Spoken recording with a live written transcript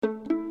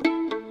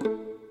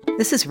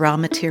This is Raw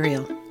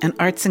Material, an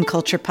arts and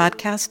culture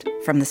podcast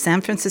from the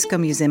San Francisco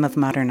Museum of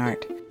Modern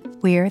Art.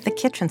 We're the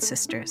Kitchen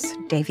Sisters,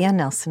 Davia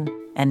Nelson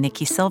and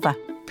Nikki Silva.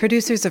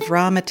 Producers of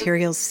Raw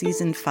Materials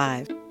Season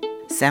 5,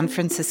 San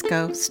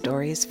Francisco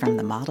Stories from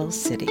the Model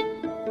City.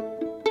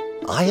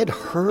 I had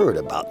heard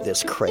about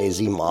this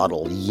crazy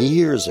model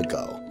years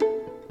ago.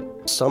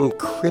 Some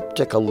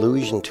cryptic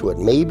allusion to it,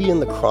 maybe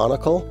in the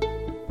Chronicle.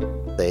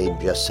 They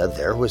just said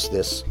there was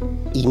this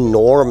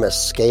enormous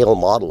scale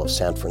model of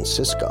San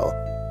Francisco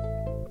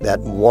that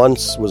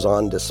once was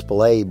on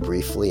display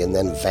briefly and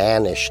then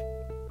vanished.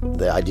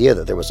 The idea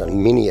that there was a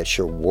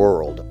miniature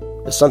world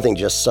is something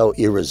just so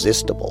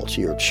irresistible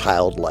to your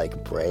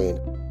childlike brain.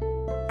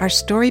 Our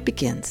story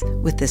begins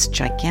with this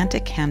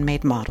gigantic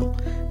handmade model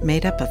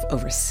made up of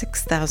over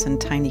 6,000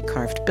 tiny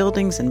carved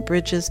buildings and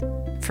bridges,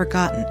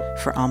 forgotten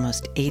for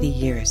almost 80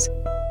 years.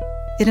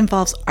 It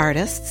involves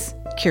artists,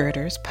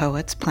 curators,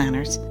 poets,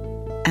 planners,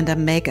 and a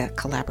mega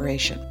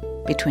collaboration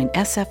between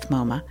SF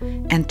MoMA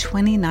and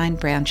 29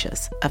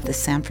 branches of the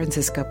San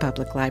Francisco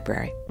Public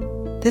Library.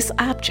 This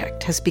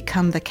object has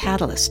become the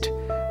catalyst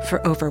for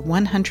over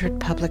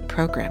 100 public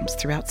programs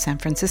throughout San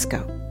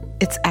Francisco.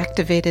 It's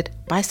activated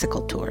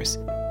bicycle tours.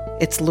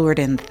 It's lured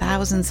in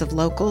thousands of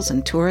locals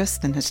and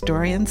tourists and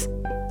historians,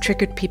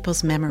 triggered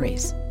people's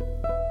memories,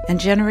 and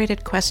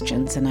generated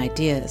questions and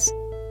ideas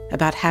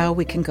about how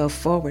we can go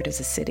forward as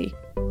a city,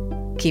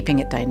 keeping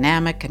it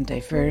dynamic and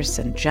diverse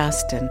and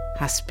just and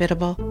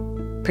hospitable,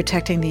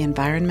 protecting the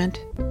environment,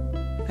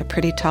 a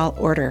pretty tall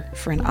order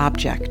for an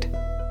object.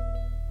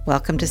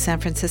 Welcome to San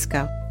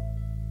Francisco.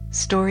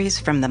 Stories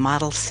from the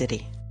Model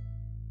City.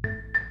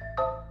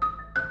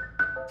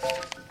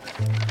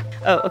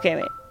 Oh, okay,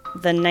 wait.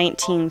 The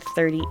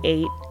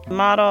 1938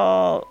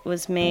 model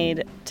was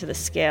made to the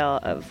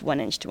scale of 1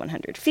 inch to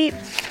 100 feet.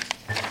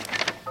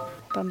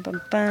 Bum, bum,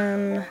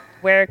 bum.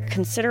 Where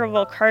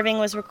considerable carving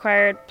was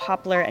required,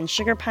 poplar and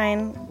sugar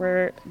pine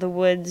were the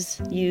woods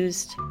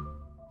used.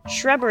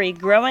 Shrubbery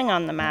growing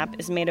on the map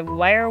is made of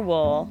wire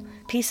wool,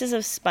 pieces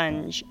of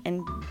sponge,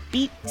 and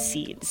beet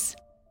seeds.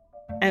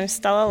 I'm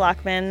Stella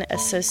Lockman,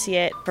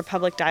 Associate for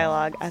Public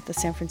Dialogue at the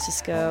San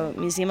Francisco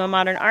Museum of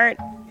Modern Art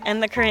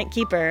and the current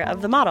keeper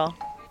of the model.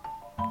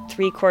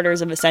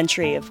 3/4 of a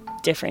century of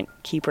different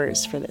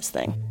keepers for this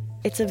thing.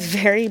 It's a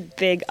very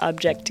big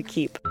object to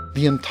keep.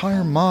 The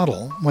entire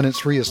model, when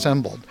it's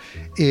reassembled,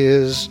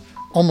 is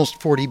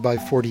almost 40 by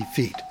 40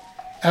 feet.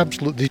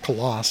 Absolutely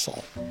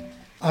colossal.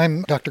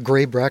 I'm Dr.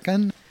 Gray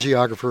Brecken,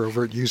 geographer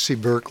over at UC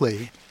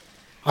Berkeley.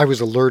 I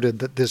was alerted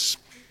that this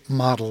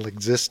model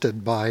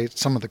existed by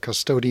some of the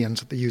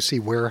custodians at the UC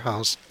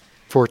warehouse.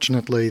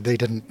 Fortunately, they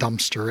didn't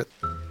dumpster it.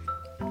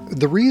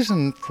 The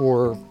reason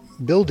for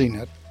building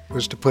it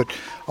was to put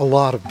a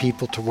lot of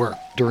people to work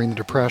during the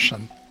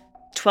Depression.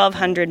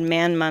 1,200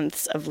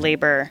 man-months of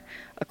labor,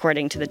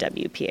 according to the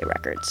WPA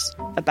records.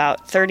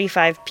 About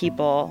 35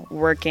 people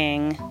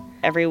working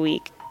every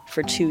week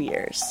for 2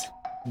 years.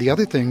 The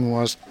other thing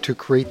was to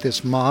create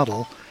this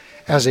model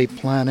as a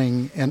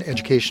planning and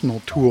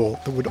educational tool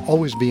that would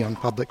always be on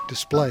public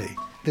display.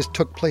 This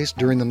took place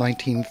during the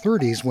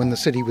 1930s when the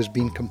city was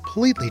being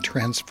completely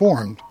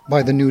transformed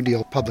by the New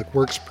Deal public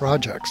works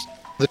projects.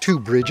 The 2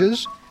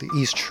 bridges, the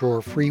East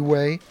Shore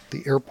Freeway,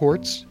 the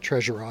airports,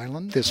 Treasure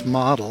Island. This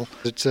model,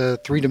 it's a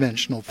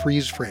 3-dimensional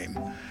freeze frame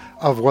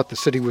of what the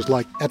city was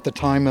like at the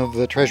time of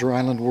the Treasure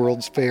Island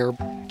World's Fair,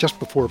 just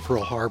before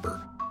Pearl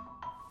Harbor.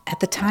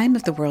 At the time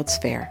of the World's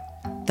Fair,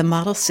 the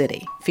Model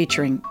City,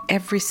 featuring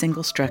every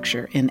single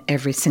structure in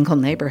every single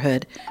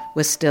neighborhood,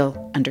 was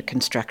still under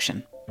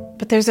construction.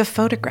 But there's a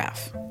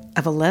photograph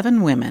of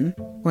 11 women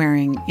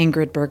wearing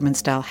Ingrid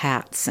Bergman-style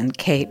hats and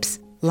capes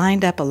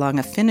lined up along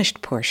a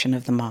finished portion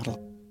of the model,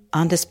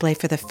 on display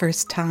for the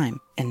first time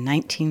in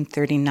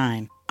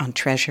 1939 on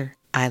Treasure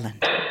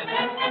Island.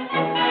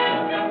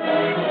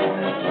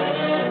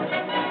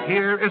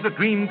 Here is a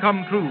dream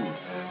come true.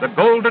 The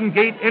Golden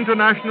Gate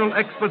International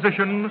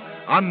Exposition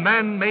on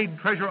man-made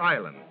Treasure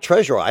Island.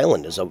 Treasure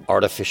Island is an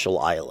artificial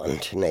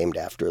island named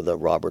after the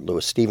Robert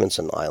Louis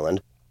Stevenson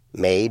Island,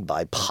 made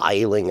by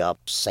piling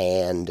up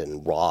sand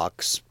and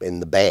rocks in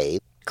the bay,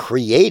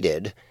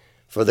 created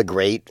for the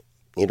great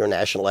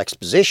International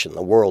Exposition,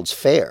 the World's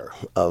Fair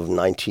of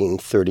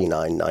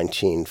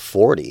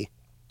 1939-1940,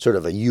 sort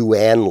of a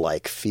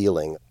UN-like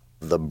feeling,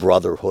 the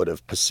brotherhood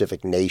of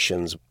Pacific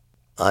nations.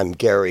 I'm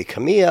Gary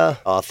Kamiya,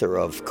 author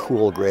of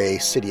Cool Gray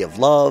City of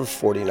Love,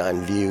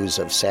 49 Views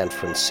of San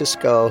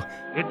Francisco.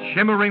 Its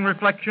shimmering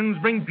reflections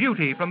bring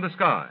beauty from the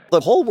sky.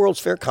 The whole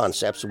World's Fair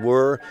concepts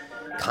were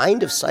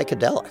kind of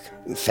psychedelic.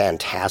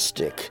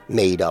 Fantastic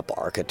made-up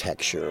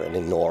architecture and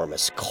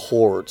enormous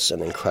courts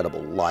and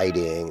incredible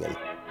lighting. And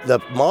the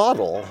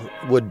model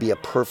would be a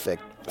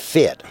perfect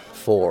fit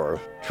for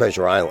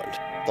Treasure Island.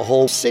 The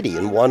whole city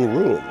in one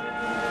room.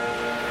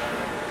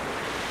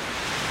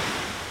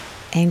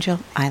 Angel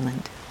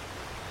Island.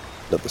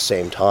 At the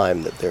same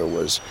time that there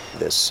was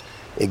this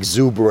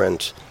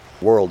exuberant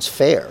World's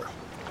Fair,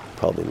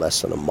 probably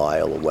less than a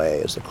mile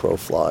away as the crow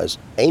flies.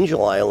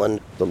 Angel Island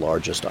the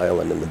largest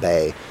island in the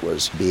bay,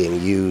 was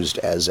being used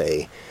as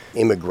a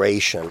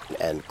immigration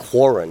and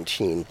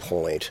quarantine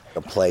point,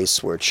 a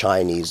place where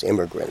Chinese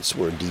immigrants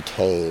were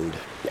detained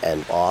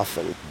and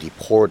often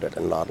deported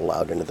and not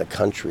allowed into the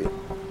country.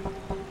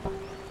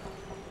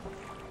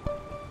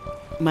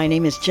 My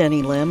name is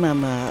Jenny Lim.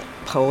 I'm a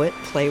poet,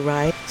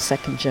 playwright,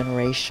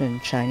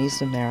 second-generation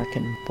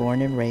Chinese-American,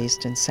 born and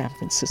raised in San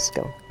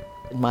Francisco.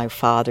 My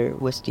father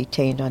was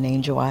detained on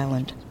Angel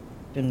Island.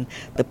 In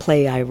the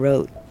play I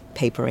wrote,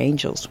 Paper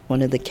Angels,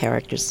 one of the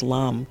characters,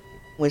 Lam,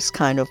 was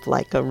kind of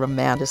like a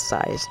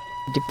romanticized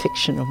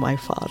depiction of my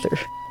father.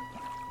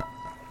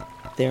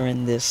 They're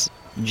in this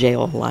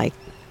jail-like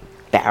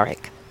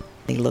barrack.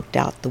 They looked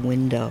out the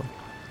window.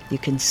 You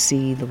can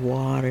see the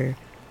water,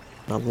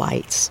 the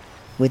lights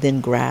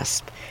within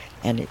grasp,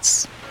 and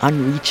it's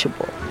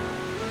unreachable.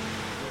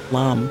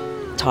 Lam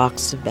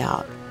talks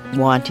about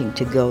wanting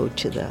to go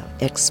to the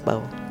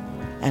expo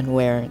and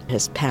wearing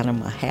his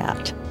Panama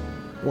hat,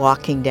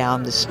 walking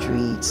down the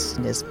streets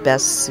in his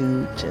best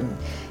suit, and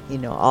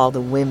all the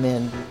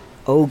women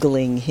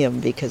ogling him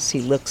because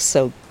he looks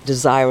so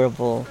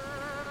desirable.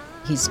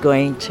 He's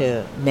going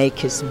to make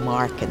his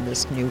mark in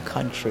this new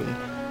country.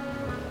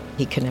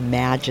 He can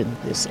imagine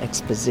this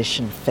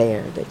exposition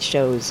fair that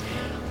shows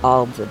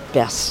all the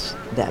best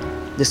that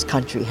this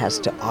country has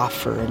to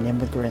offer an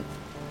immigrant.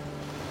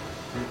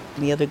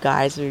 The other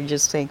guys are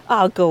just saying,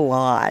 "Oh, go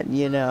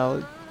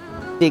on,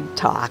 big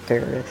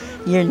talker.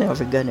 You're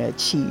never going to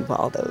achieve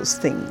all those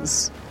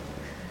things."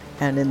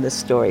 And in the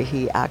story,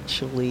 he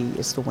actually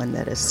is the one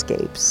that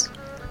escapes.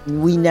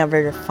 We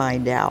never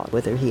find out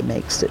whether he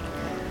makes it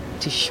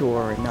to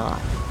shore or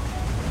not.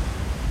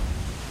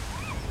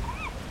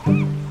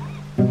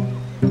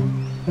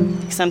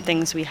 Some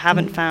things we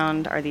haven't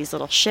found are these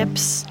little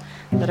ships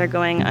that are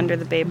going under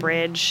the Bay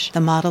Bridge.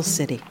 The Model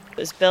City. It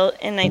was built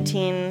in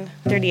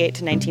 1938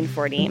 to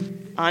 1940,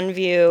 on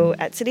view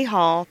at City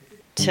Hall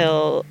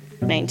till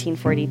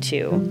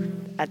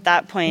 1942. At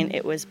that point,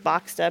 it was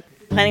boxed up.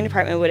 Planning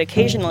department would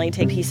occasionally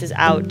take pieces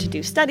out to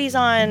do studies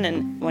on,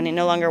 and when it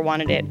no longer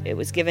wanted it, it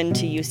was given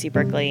to UC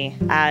Berkeley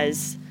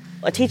as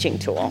a teaching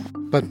tool.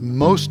 But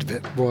most of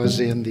it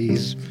was in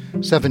these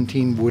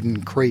 17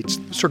 wooden crates,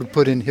 sort of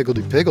put in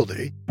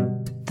higgledy-piggledy.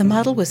 The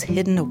model was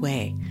hidden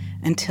away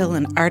until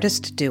an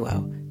artist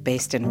duo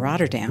based in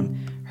Rotterdam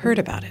heard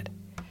about it.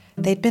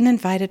 They'd been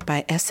invited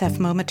by SF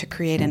MoMA to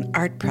create an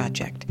art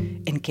project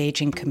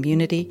engaging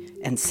community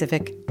and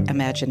civic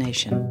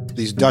imagination.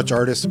 These Dutch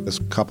artists, this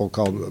couple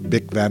called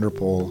Bick van der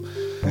Pol,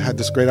 had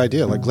this great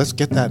idea, let's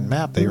get that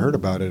map. They heard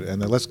about it,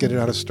 and then let's get it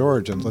out of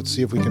storage, and let's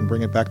see if we can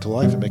bring it back to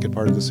life and make it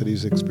part of the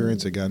city's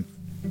experience again.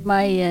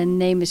 My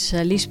name is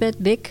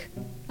Lisbeth Bick.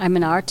 I'm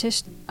an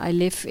artist. I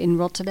live in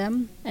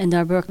Rotterdam, and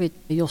I work with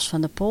Jos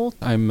van der Pol.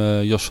 I'm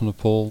Jos van der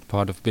Pol,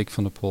 part of Bick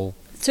van der Pol.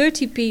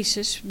 30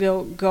 pieces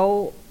will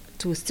go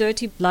to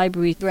 30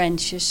 library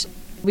branches.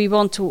 We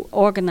want to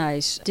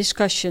organize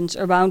discussions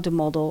around the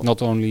model.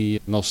 Not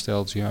only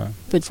nostalgia,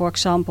 but for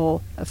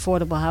example,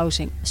 affordable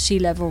housing, sea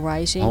level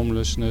rising,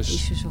 homelessness,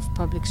 issues of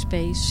public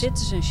space,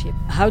 citizenship.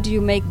 How do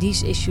you make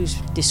these issues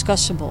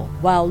discussable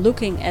while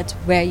looking at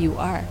where you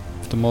are?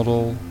 The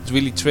model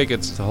really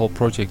triggered the whole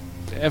project.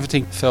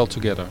 Everything fell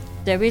together.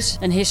 There is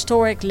an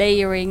historic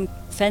layering,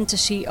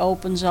 fantasy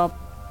opens up,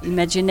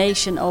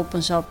 imagination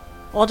opens up.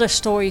 Other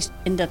stories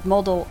in that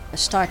model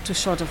start to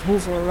sort of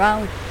hoover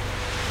around.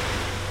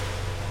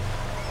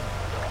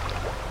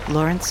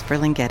 Lawrence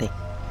Ferlinghetti.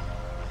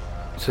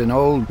 It's an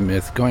old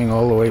myth going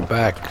all the way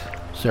back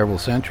several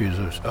centuries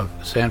of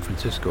San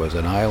Francisco as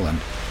an island.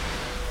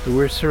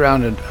 We're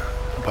surrounded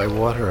by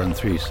water on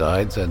three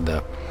sides, and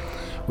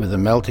with the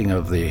melting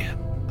of the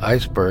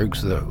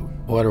icebergs, the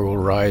water will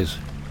rise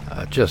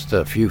just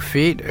a few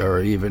feet or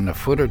even a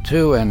foot or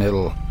two, and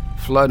it'll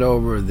flood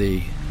over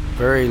the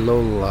very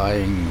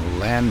low-lying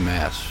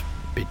landmass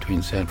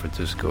between San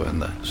Francisco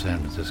and the San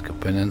Francisco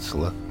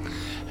Peninsula.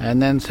 And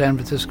then San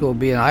Francisco will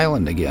be an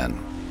island again.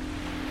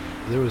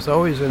 There was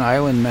always an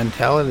island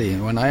mentality.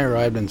 When I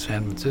arrived in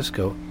San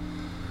Francisco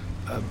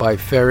by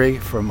ferry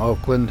from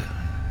Oakland,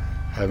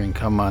 having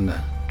come on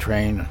the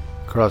train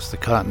across the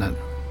continent,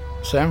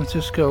 San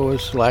Francisco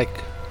was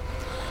like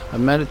a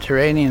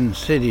Mediterranean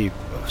city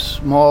of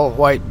small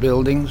white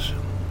buildings,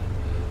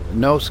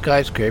 no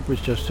skyscrapers,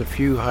 just a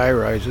few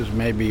high-rises,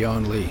 maybe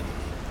only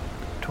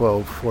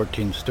 12,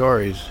 14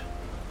 stories.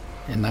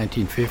 In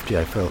 1950,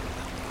 I felt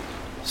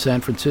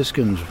San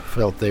Franciscans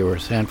felt they were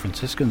San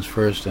Franciscans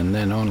first, and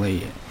then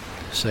only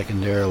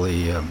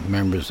secondarily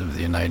members of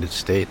the United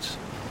States.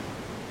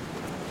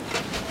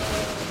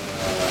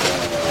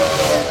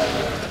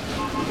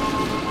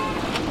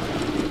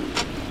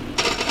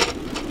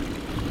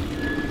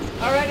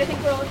 All right, I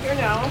think we're all here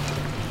now.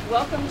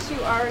 Welcome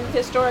to our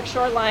historic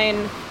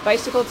shoreline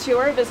bicycle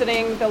tour,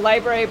 visiting the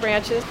library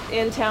branches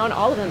in town.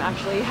 All of them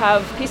actually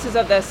have pieces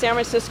of the San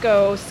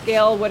Francisco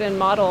scale wooden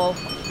model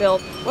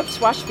built. Whoops,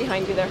 watch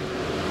behind you there.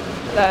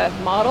 The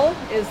model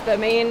is the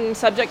main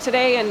subject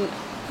today, and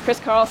Chris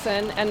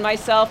Carlson and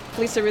myself,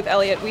 Lisa Ruth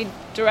Elliott, we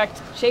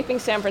direct Shaping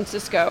San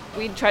Francisco.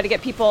 We try to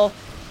get people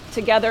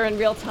together in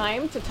real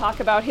time to talk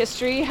about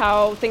history,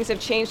 how things have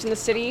changed in the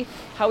city,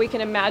 how we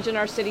can imagine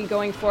our city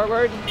going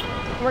forward.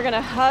 We're going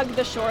to hug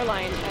the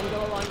shoreline and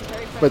go along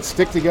very fast. But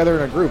stick together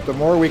in a group. The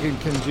more we can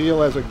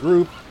congeal as a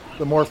group,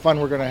 the more fun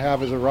we're going to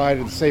have as a ride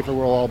and the safer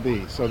we'll all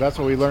be. So that's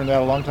what we learned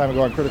that a long time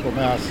ago on critical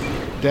mass.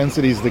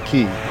 Density is the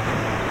key.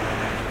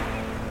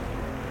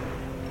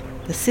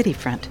 The city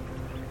front.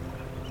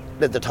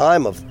 At the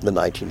time of the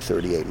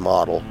 1938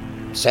 model,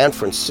 San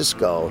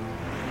Francisco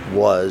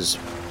was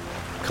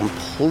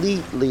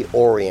completely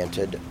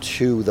oriented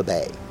to the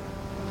bay.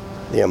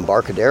 The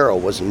Embarcadero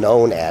was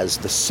known as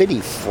the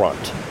city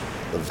front.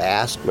 The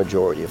vast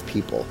majority of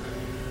people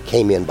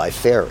came in by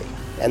ferry,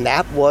 and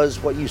that was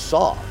what you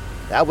saw.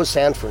 That was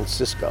San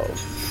Francisco. The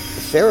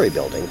ferry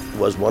building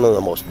was one of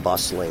the most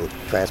bustling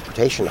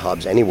transportation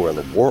hubs anywhere in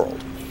the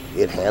world.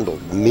 It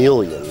handled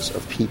millions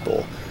of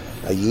people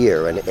a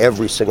year, and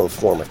every single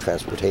form of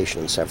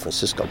transportation in San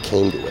Francisco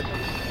came to it.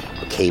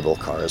 Cable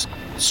cars,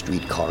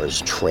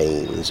 streetcars,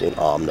 trains, and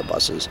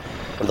omnibuses.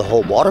 And the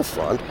whole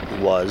waterfront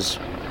was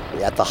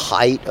at the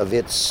height of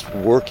its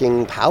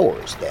working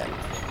powers then.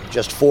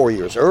 Just 4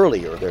 years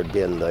earlier, there'd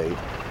been the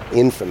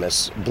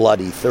infamous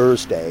Bloody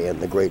Thursday and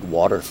the Great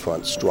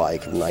Waterfront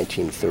Strike of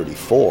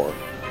 1934,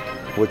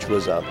 which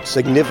was a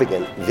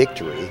significant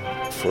victory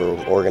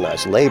for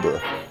organized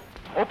labor.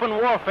 Open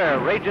warfare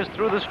rages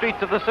through the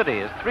streets of the city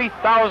as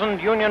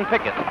 3,000 Union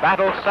pickets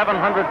battle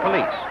 700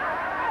 police.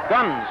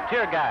 Guns,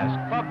 tear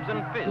gas, clubs,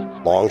 and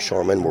fists.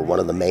 Longshoremen were one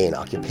of the main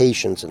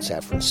occupations in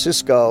San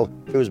Francisco.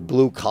 It was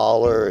blue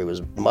collar, it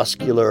was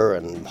muscular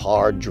and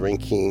hard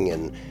drinking,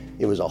 and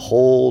it was a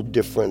whole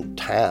different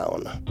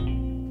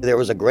town. There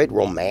was a great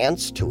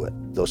romance to it.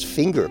 Those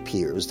finger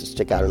piers that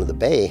stick out into the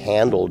bay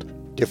handled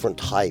different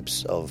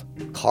types of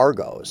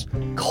cargoes.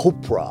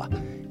 Copra,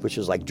 which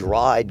is like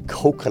dried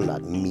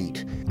coconut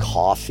meat.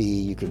 Coffee,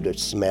 you could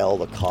just smell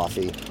the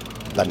coffee.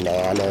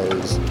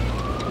 Bananas.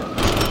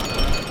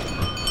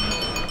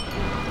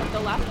 The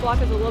last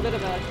block is a little bit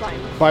of a climb.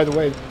 By the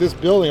way, this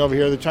building over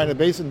here, the China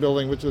Basin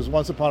building, which was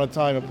once upon a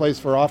time a place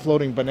for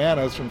offloading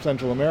bananas from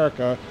Central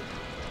America,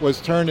 was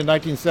turned in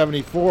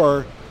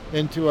 1974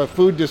 into a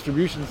food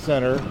distribution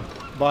center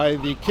by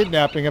the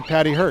kidnapping of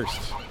Patty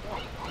Hearst.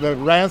 The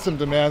ransom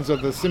demands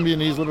of the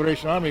Symbionese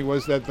Liberation Army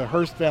was that the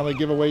Hearst family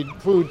give away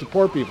food to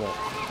poor people.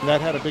 And that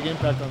had a big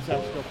impact on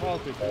San Francisco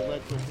politics. It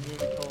led to a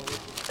community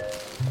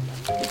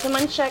coalition.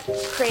 Someone check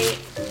crate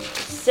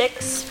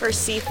 6 for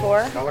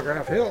C4.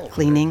 Telegraph Hill.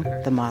 Cleaning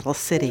the model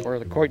city. Where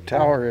the Coit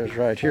Tower is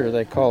right here,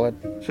 they call it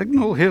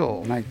Signal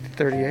Hill,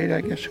 1938,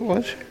 I guess it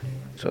was.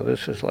 So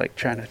this is like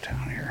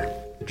Chinatown here.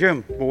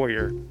 Jim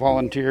Boyer,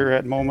 volunteer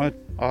at MoMA.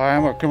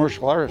 I'm a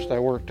commercial artist. I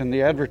worked in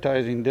the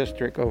advertising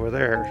district over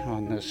there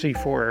on the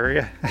C4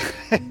 area.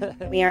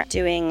 We are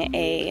doing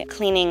a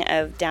cleaning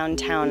of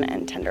downtown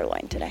and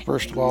Tenderloin today.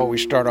 First of all, we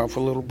start off with a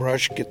little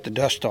brush, get the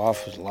dust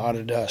off. There's a lot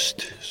of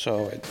dust.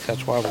 So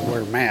that's why we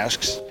wear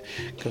masks,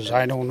 because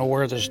I don't know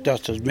where this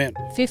dust has been.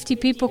 50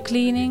 people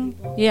cleaning.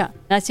 Yeah,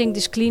 I think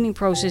this cleaning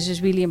process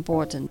is really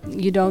important.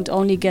 You don't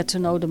only get to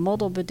know the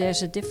model, but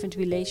there's a different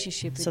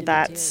relationship with So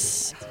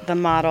that's the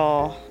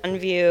model on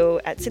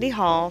view at City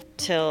Hall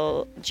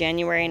till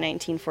January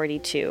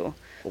 1942,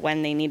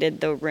 when they needed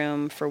the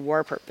room for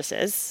war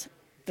purposes.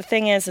 The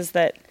thing is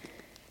that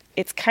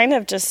it's kind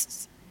of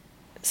just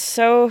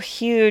so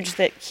huge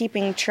that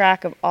keeping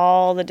track of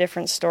all the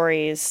different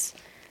stories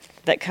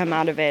that come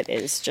out of it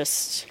is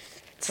just,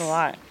 it's a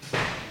lot.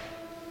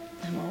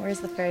 Well,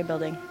 where's the ferry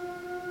building?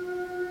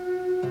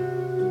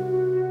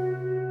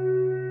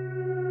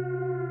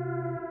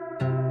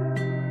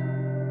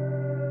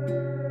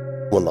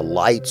 When the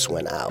lights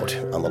went out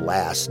on the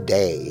last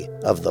day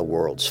of the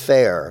World's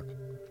Fair,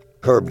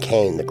 Herb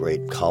Caen, the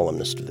great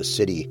columnist of the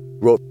city,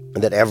 wrote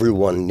that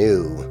everyone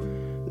knew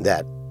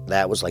that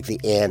that was like the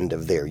end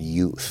of their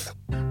youth.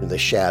 The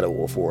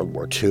shadow of World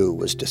War II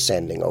was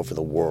descending over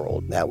the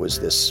world. That was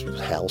this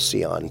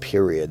halcyon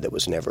period that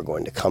was never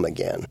going to come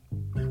again.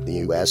 The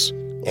U.S.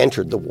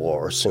 entered the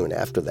war soon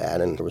after that,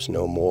 and there was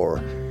no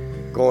more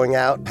going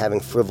out,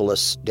 having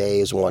frivolous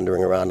days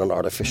wandering around on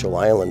artificial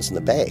islands in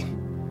the bay.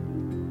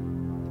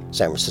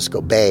 San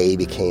Francisco Bay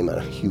became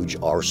a huge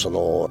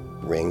arsenal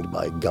ringed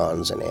by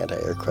guns and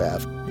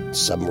anti-aircraft,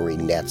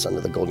 submarine nets under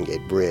the Golden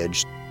Gate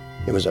Bridge.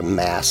 It was a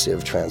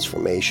massive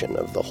transformation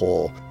of the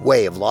whole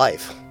way of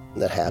life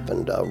that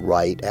happened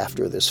right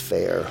after this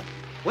fair.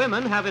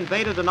 Women have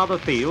invaded another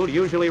field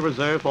usually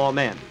reserved for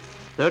men.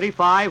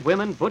 35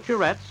 women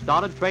butcherettes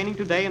started training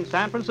today in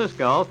San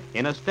Francisco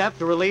in a step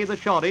to relieve the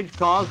shortage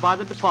caused by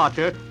the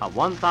departure of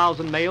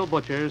 1,000 male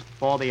butchers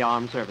for the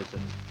armed services.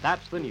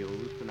 That's the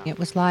news tonight. It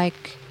was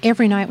like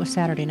every night was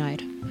Saturday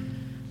night.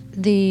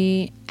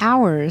 The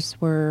hours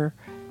were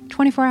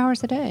 24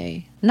 hours a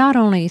day. Not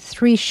only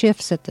 3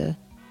 shifts at the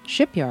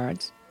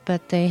shipyards,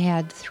 but they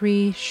had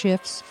 3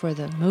 shifts for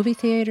the movie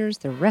theaters,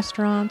 the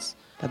restaurants,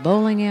 the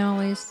bowling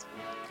alleys.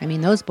 I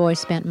mean, those boys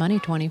spent money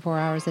 24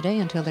 hours a day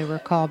until they were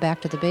called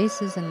back to the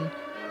bases and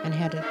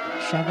had to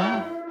shove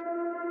off.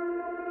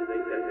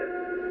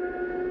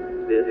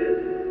 This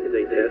is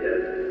a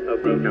test of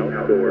Working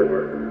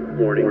Outdoor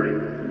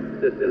Morning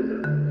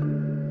System.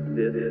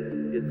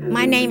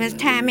 My name is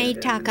Tammy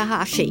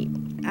Takahashi.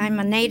 I'm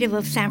a native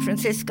of San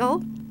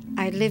Francisco.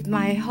 I lived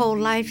my whole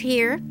life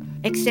here,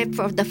 except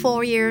for the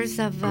 4 years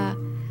of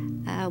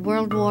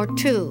World War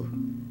II,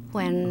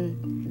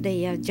 when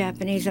the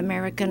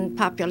Japanese-American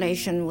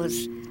population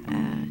was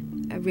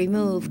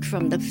removed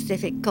from the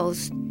Pacific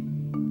coast.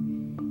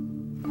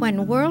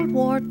 When World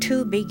War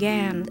II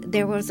began,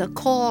 there was a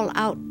call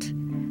out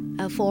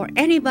for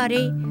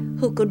anybody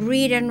who could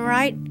read and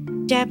write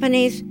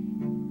Japanese.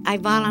 I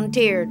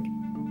volunteered.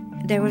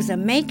 There was a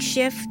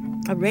makeshift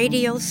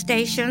radio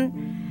station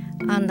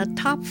on the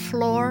top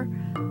floor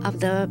of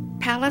the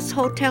Palace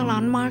Hotel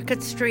on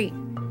Market Street.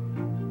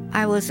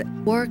 I was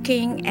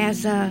working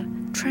as a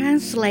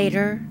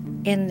translator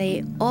in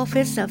the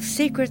Office of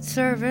Secret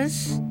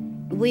Service.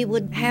 We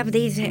would have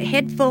these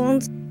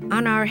headphones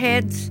on our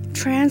heads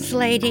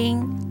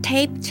translating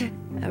taped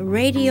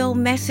radio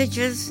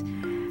messages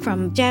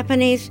from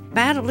Japanese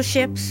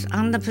battleships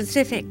on the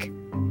Pacific,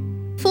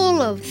 full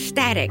of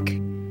static.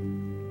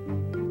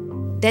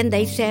 Then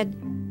they said,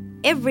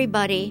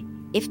 everybody,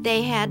 if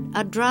they had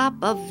a drop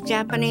of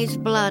Japanese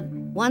blood,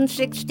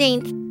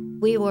 1/16,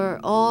 we were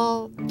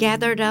all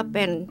gathered up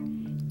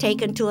and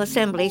taken to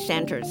assembly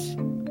centers.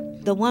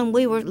 The one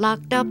we were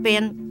locked up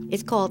in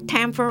is called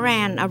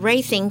Tanforan, a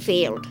racing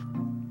field,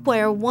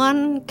 where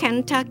one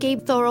Kentucky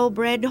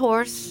thoroughbred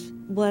horse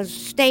was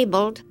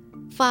stabled,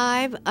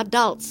 5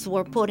 adults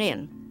were put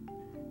in.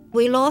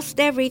 We lost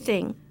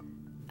everything,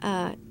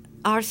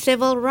 our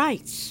civil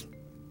rights.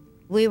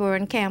 We were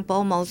in camp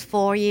almost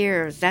 4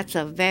 years. That's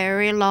a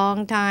very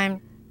long time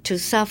to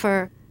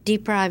suffer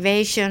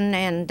deprivation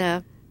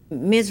and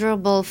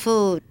miserable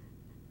food.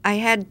 I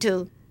had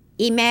to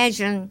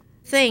imagine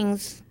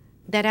things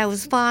that I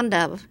was fond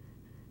of,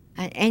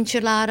 an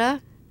enchilada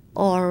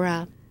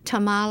or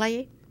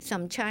tamale,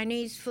 some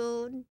Chinese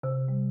food.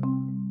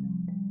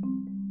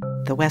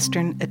 The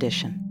Western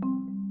Addition.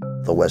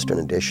 The Western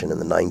Addition in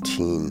the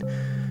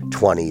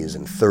 1920s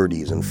and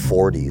 30s and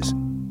 40s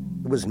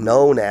was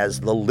known as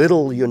the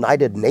Little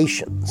United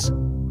Nations.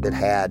 It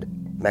had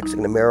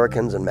Mexican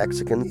Americans and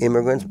Mexican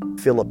immigrants,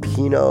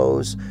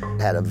 Filipinos,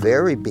 had a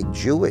very big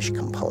Jewish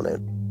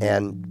component,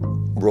 and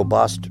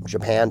robust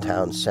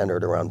Japantowns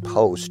centered around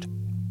Post.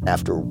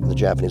 After the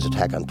Japanese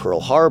attack on Pearl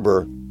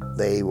Harbor,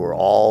 they were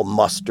all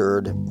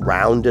mustered,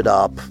 rounded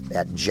up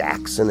at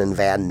Jackson and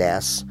Van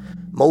Ness.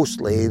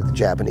 Mostly the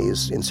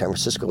Japanese in San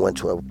Francisco went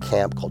to a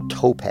camp called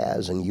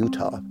Topaz in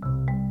Utah.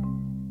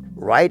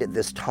 Right at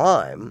this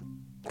time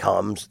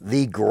comes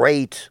the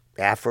great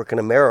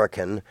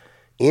African-American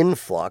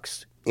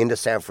influx into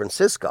San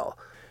Francisco,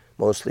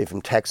 mostly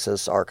from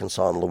Texas,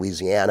 Arkansas, and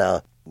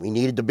Louisiana. We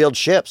needed to build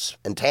ships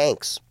and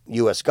tanks.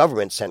 U.S.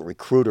 government sent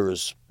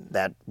recruiters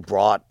that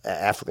brought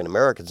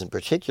African-Americans in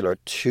particular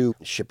to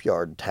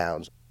shipyard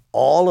towns.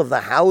 All of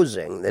the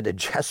housing that had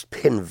just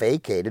been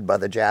vacated by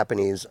the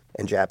Japanese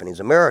and Japanese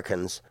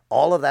Americans,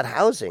 all of that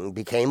housing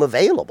became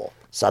available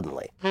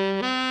suddenly.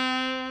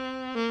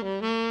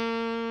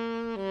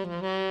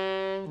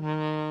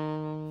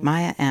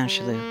 Maya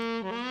Angelou.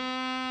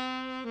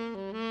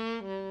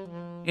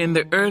 In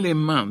the early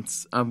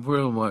months of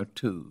World War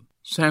II,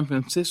 San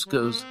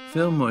Francisco's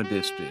Fillmore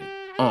District,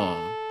 or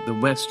the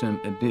Western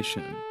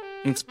Addition,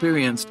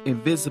 experienced a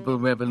visible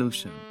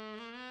revolution.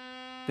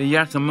 The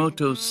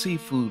Yakamoto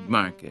Seafood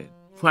Market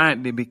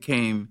quietly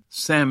became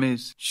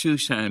Sammy's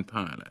Shoeshine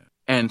Parlor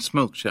and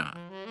Smoke Shop.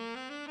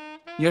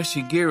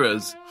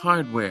 Yoshigura's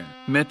Hardware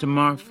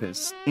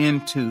metamorphosed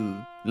into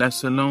La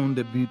Salon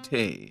de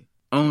Beauté,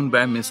 owned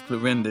by Miss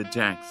Clorinda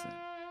Jackson.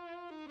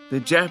 The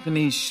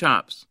Japanese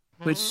shops,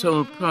 which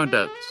sold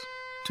products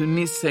to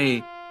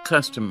Nisei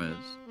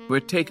customers,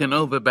 were taken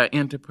over by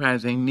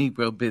enterprising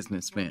Negro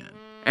businessmen,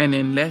 and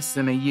in less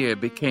than a year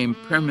became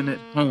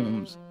permanent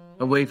homes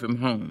away from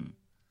home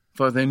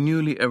for the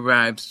newly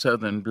arrived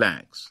Southern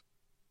blacks.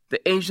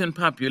 The Asian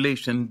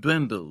population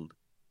dwindled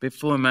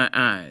before my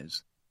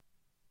eyes.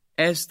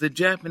 As the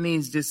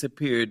Japanese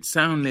disappeared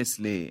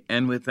soundlessly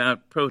and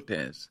without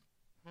protest,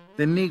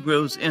 the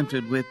Negroes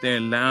entered with their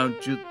loud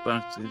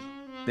jukeboxes,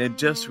 their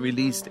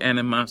just-released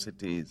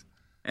animosities,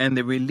 and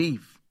the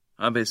relief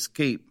of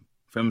escape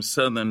from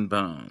Southern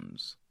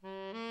bonds.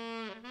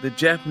 The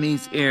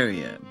Japanese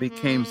area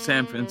became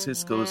San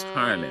Francisco's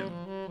Harlem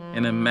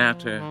in a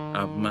matter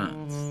of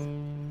months.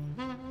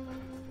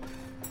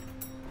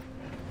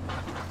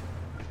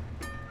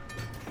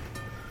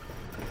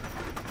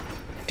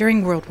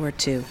 During World War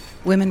II,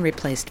 women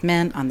replaced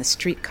men on the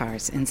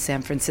streetcars in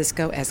San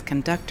Francisco as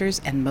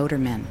conductors and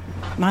motormen.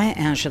 Maya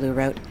Angelou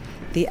wrote,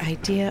 "The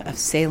idea of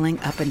sailing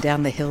up and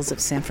down the hills of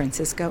San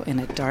Francisco in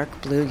a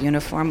dark blue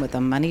uniform with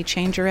a money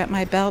changer at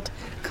my belt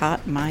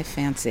caught my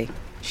fancy."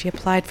 She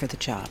applied for the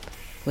job,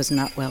 was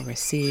not well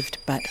received,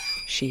 but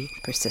she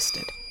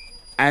persisted.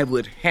 I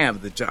would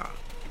have the job.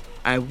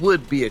 I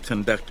would be a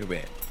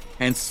conductorette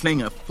and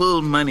sling a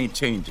full money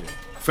changer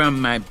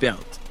from my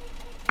belt.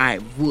 I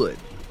would.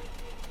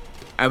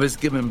 I was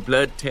given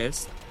blood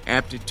tests,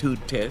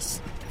 aptitude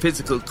tests,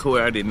 physical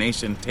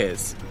coordination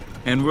tests,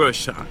 and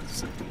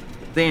Rorschachs.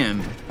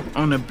 Then,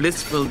 on a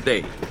blissful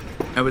day,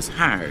 I was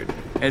hired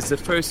as the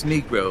first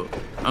Negro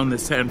on the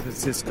San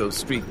Francisco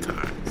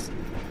streetcars.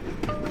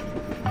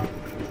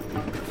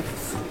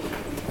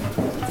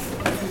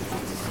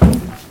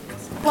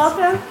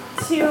 Welcome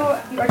to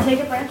the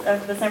Ortega branch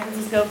of the San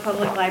Francisco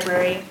Public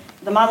Library.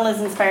 The model is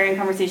inspiring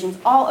conversations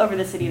all over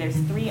the city. There's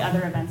 3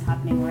 other events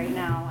happening right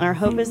now. Our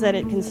hope is that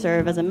it can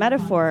serve as a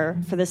metaphor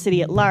for the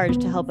city at large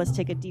to help us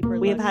take a deeper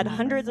look. We have had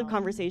hundreds of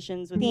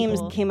conversations with themes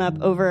came up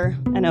over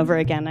and over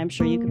again. I'm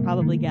sure you could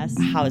probably guess.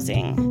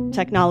 Housing,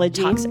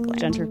 technology, toxic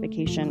land,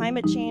 gentrification,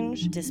 climate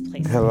change,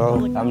 displacement.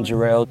 Hello, I'm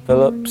Jarrell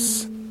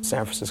Phillips,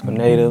 San Francisco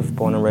native,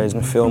 born and raised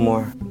in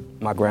Fillmore.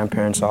 My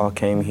grandparents all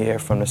came here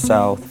from the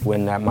South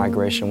when that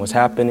migration was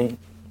happening.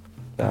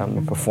 I'm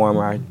a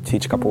performer. I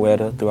teach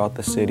capoeira throughout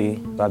the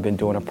city. I've been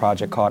doing a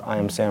project called I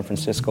Am San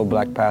Francisco,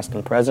 Black Past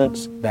and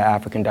Presence, the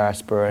African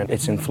diaspora and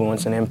its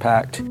influence and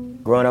impact.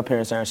 Growing up here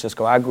in San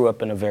Francisco, I grew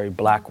up in a very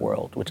black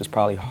world, which is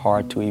probably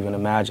hard to even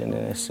imagine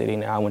in this city.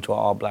 Now, I went to an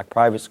all-black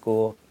private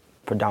school,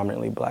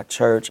 predominantly black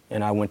church,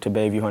 and I went to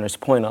Bayview Hunters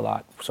Point a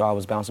lot. So I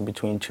was bouncing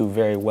between 2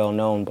 very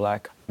well-known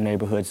black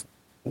neighborhoods.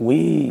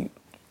 We,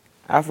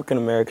 African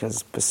Americans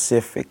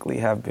specifically,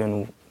 have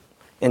been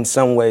in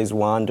some ways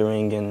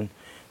wandering and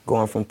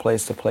going from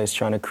place to place,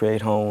 trying to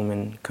create home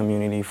and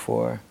community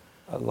for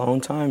a long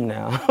time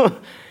now.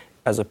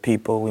 As a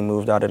people, we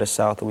moved out of the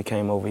South and we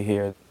came over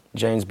here.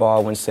 James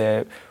Baldwin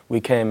said we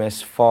came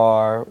as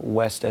far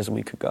west as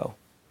we could go.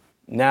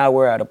 Now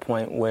we're at a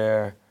point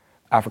where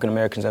African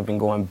Americans have been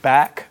going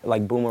back,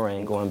 like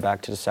boomerang, going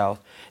back to the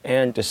South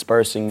and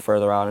dispersing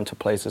further out into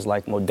places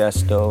like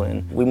Modesto.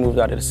 And we moved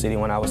out of the city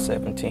when I was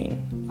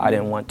 17. I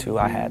didn't want to,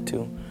 I had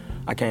to.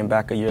 I came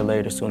back a year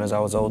later as soon as I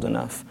was old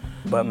enough.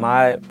 But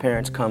my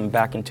parents come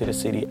back into the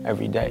city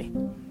every day.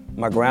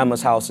 My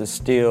grandma's house is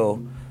still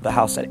the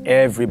house that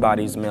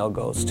everybody's mail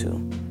goes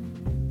to.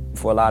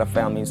 For a lot of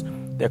families,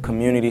 their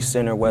community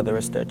center, whether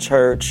it's their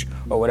church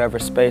or whatever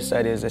space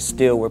that is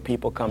still where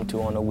people come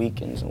to on the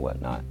weekends and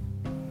whatnot.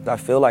 I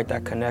feel like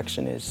that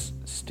connection is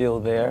still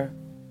there.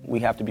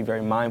 We have to be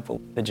very mindful.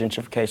 The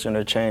gentrification or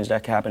the change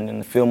that can happen in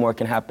the Fillmore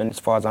can happen, as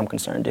far as I'm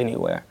concerned,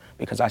 anywhere,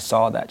 because I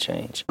saw that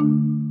change.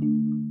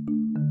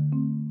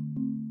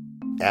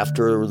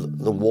 After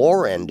the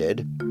war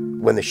ended,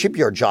 when the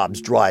shipyard jobs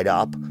dried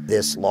up,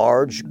 this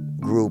large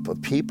group of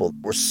people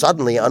were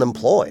suddenly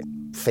unemployed,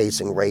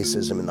 facing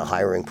racism in the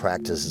hiring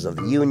practices of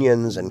the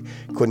unions and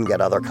couldn't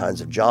get other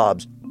kinds of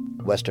jobs.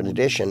 Western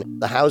Addition,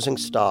 the housing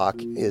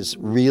stock is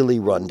really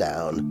run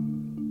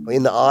down.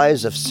 In the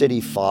eyes of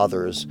city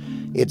fathers,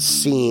 it's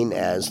seen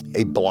as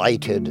a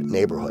blighted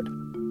neighborhood.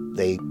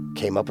 They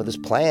came up with this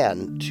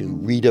plan to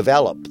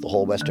redevelop the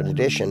whole Western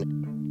Addition.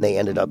 They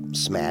ended up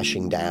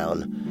smashing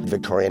down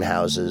Victorian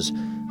houses,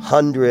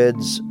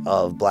 hundreds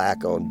of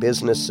black-owned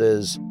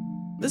businesses.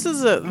 This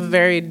is a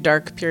very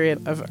dark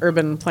period of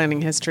urban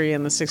planning history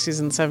in the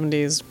 60s and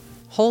 70s.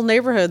 Whole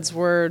neighborhoods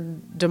were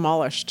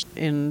demolished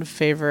in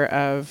favor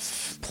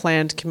of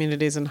planned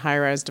communities and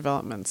high-rise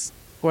developments.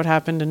 What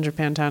happened in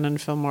Japantown and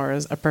Fillmore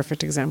is a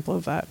perfect example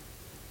of that.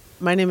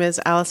 My name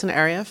is Allison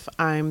Arieff.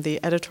 I'm the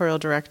editorial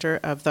director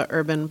of the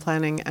urban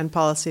planning and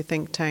policy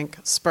think tank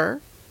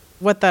SPUR.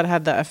 What that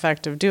had the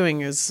effect of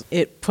doing is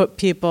it put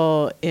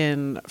people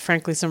in,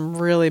 frankly, some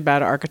really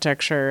bad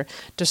architecture,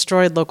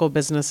 destroyed local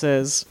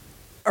businesses,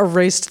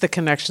 erased the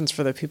connections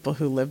for the people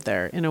who lived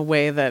there in a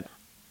way that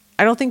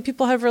I don't think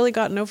people have really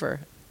gotten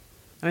over.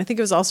 And I think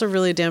it was also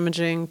really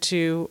damaging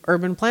to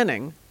urban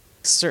planning.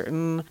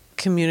 Certain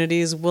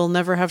communities will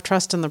never have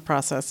trust in the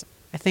process.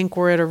 I think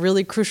we're at a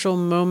really crucial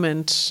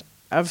moment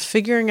of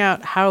figuring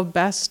out how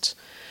best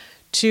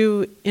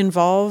to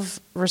involve,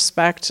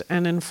 respect,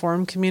 and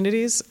inform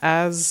communities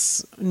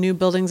as new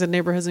buildings and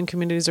neighborhoods and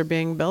communities are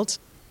being built.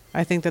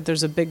 I think that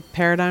there's a big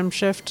paradigm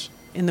shift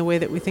in the way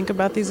that we think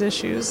about these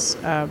issues,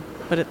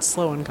 but it's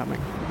slow in coming.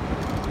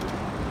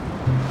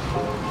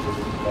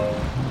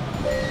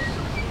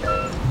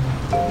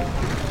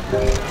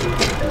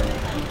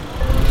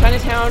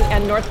 Chinatown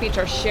and North Beach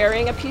are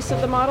sharing a piece of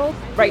the model.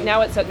 Right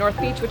now it's at North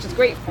Beach, which is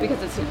great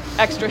because it's an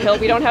extra hill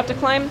we don't have to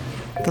climb.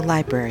 The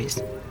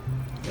libraries.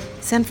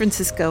 San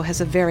Francisco has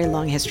a very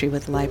long history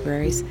with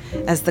libraries.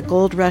 As the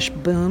gold rush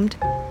boomed,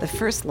 the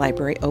first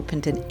library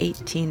opened in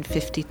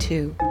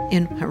 1852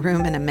 in a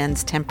room in a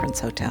men's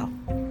temperance hotel.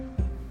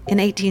 In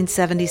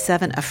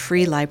 1877, a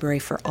free library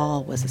for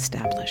all was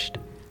established,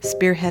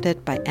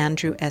 spearheaded by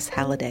Andrew S.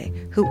 Halliday,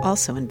 who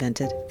also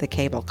invented the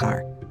cable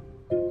car.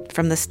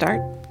 From the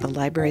start, the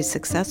library's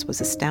success was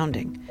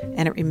astounding,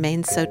 and it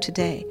remains so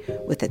today,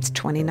 with its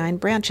 29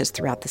 branches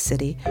throughout the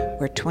city,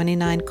 where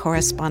 29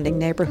 corresponding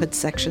neighborhood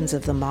sections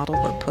of the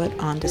model were put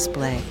on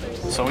display.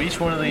 So each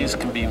one of these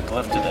can be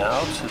lifted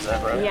out, is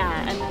that right?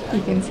 Yeah, and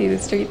you can see the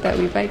street that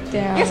we biked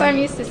down. I guess I'm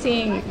used to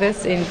seeing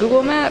this in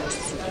Google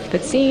Maps,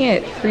 but seeing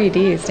it 3D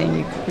is saying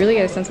you really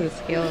get a sense of the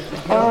scale of the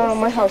hills. Oh,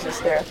 my house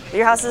is there.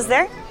 Your house is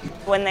there?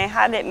 When they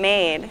had it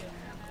made,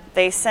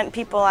 They sent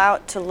people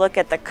out to look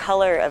at the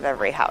color of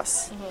every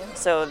house. Mm-hmm.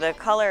 So the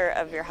color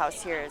of your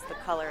house here is the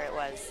color it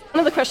was. One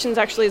of the questions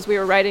actually as we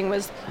were writing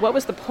was, what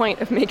was the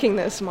point of making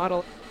this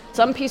model?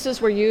 Some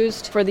pieces were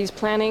used for these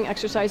planning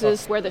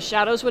exercises where the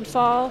shadows would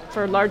fall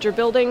for larger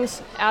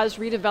buildings. As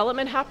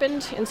redevelopment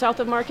happened in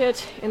South of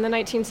Market in the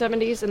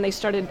 1970s and they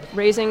started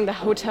raising the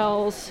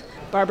hotels,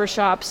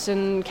 barbershops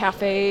and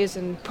cafes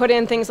and put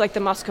in things like the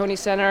Moscone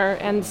Center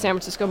and the San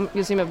Francisco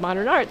Museum of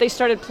Modern Art, they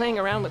started playing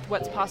around with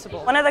what's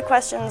possible. One of the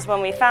questions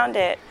when we found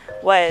it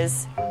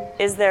was,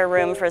 is there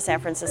room for San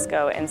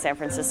Francisco in San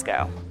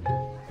Francisco?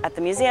 At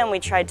the museum, we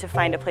tried to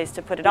find a place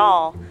to put it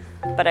all,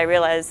 but I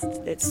realized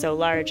it's so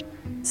large.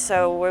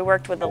 So we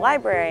worked with the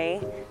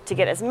library to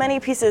get as many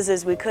pieces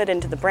as we could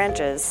into the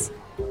branches,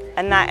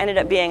 and that ended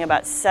up being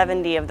about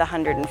 70 of the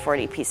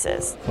 140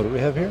 pieces. What do we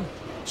have here?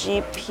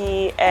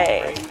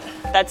 GPA.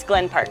 That's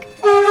Glen Park.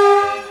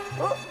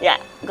 Yeah,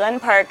 Glen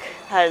Park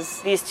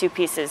has these two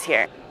pieces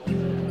here.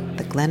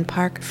 The Glen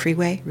Park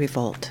Freeway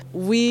Revolt.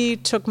 We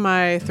took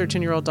my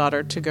 13-year-old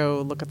daughter to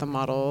go look at the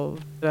model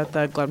at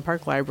the Glen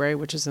Park Library,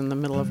 which is in the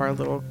middle of our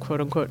little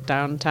quote-unquote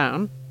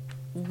downtown.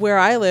 Where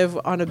I live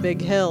on a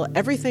big hill,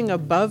 everything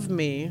above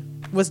me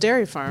was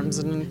dairy farms,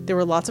 and there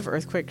were lots of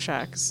earthquake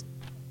shacks.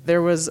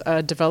 There was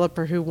a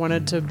developer who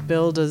wanted to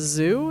build a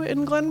zoo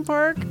in Glen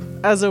Park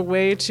as a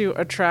way to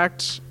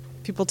attract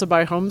people to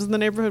buy homes in the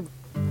neighborhood.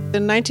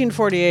 In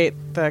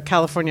 1948, the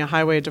California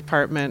Highway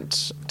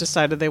Department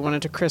decided they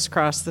wanted to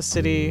crisscross the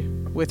city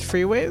with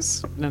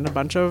freeways, and a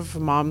bunch of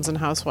moms and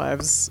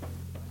housewives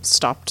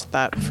stopped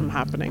that from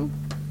happening.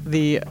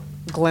 The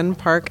Glen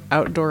Park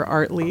Outdoor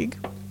Art League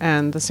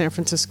and the San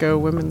Francisco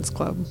Women's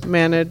Club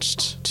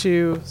managed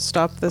to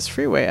stop this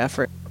freeway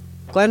effort.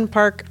 Glen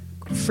Park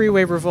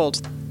Freeway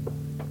Revolt.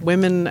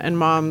 Women and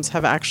moms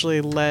have actually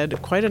led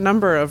quite a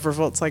number of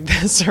revolts like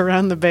this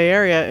around the Bay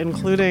Area,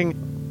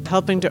 including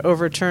helping to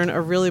overturn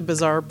a really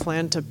bizarre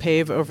plan to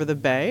pave over the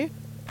bay.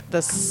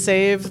 The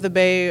Save the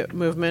Bay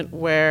movement,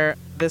 where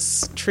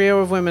this trio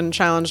of women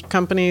challenged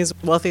companies,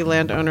 wealthy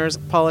landowners,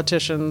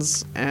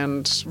 politicians,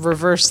 and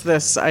reversed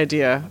this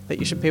idea that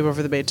you should pave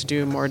over the bay to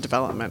do more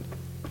development.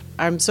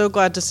 I'm so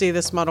glad to see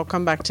this model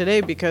come back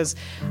today because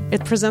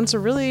it presents a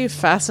really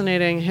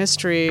fascinating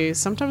history,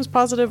 sometimes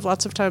positive,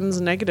 lots of times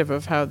negative,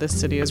 of how this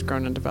city has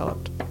grown and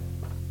developed.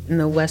 In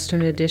the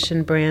Western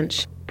Addition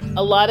branch,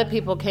 a lot of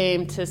people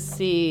came to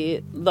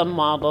see the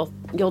model.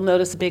 You'll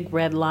notice a big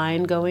red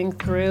line going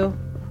through.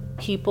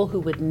 People who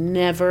would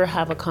never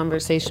have a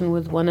conversation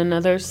with one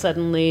another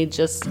suddenly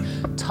just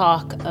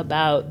talk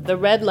about the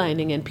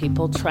redlining, and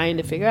people trying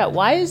to figure out,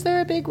 why is there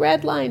a big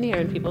red line here?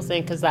 And people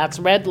saying, because that's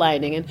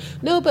redlining. And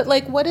no, but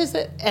like, what is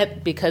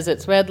it? Because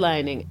it's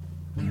redlining.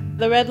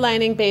 The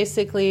redlining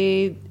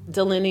basically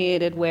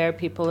delineated where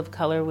people of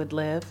color would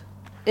live.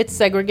 It's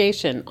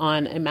segregation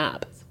on a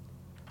map.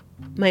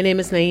 My name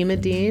is Naima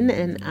Dean,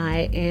 and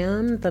I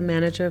am the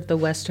manager of the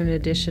Western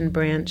Addition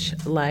Branch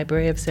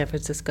Library of San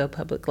Francisco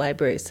Public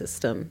Library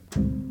System.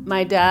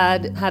 My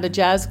dad had a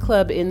jazz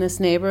club in this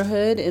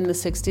neighborhood in the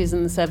 60s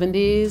and the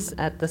 70s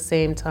at the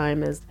same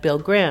time as Bill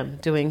Graham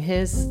doing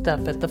his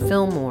stuff at the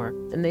Fillmore.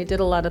 And they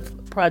did a lot of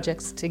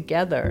projects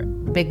together.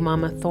 Big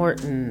Mama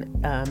Thornton,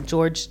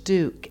 George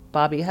Duke,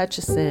 Bobby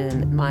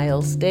Hutchison,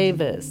 Miles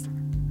Davis.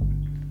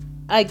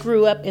 I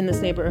grew up in this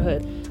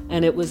neighborhood,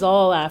 and it was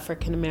all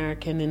African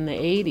American in the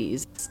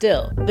 80s.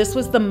 Still, this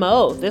was the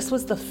Mo. This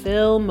was the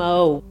Phil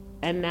Mo.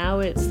 And now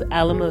it's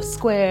Alamo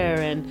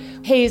Square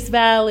and Hayes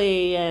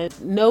Valley and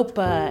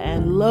Nopa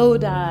and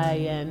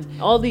Lodi and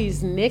all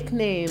these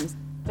nicknames.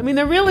 I mean,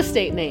 they're real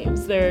estate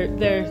names.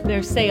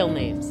 They're sale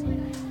names.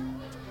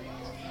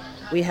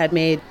 We had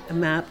made a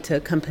map to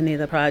accompany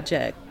the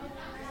project.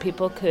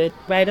 People could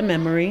write a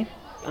memory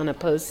on a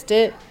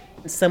Post-it.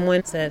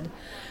 Someone said,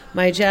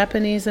 "My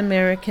Japanese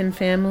American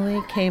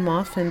family came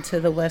often to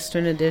the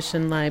Western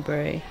Addition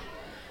Library.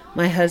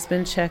 My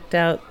husband checked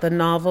out the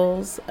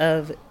novels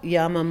of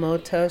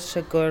Yamamoto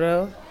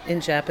Shiguro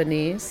in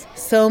Japanese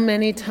so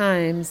many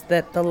times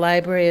that the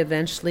library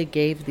eventually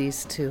gave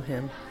these to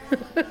him."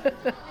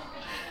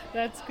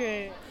 That's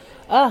great.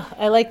 Oh,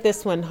 I like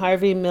this one,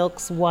 Harvey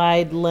Milk's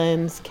Wide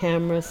Lens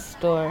Camera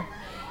Store.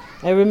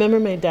 I remember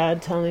my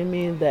dad telling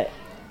me that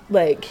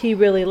he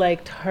really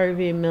liked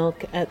Harvey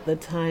Milk at the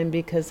time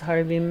because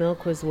Harvey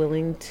Milk was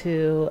willing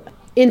to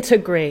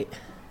integrate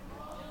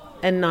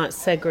and not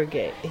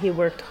segregate. He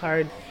worked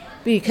hard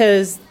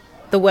because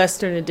the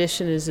Western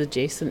Addition is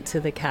adjacent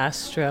to the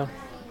Castro.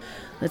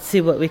 Let's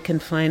see what we can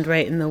find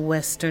right in the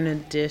Western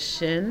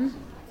Addition.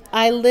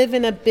 I live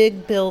in a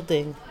big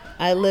building.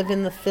 I live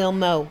in the Phil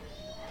Mo.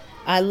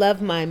 I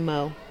love my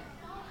Mo.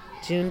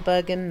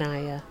 Junebug and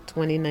Naya,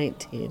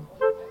 2019.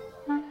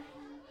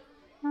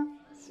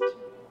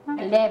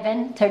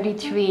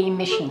 1133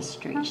 Mission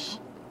Street,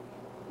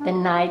 the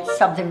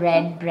Knights of the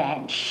Red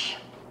Branch.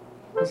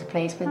 It was a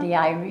place where the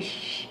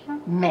Irish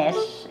met.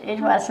 It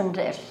wasn't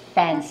a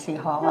fancy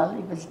hall.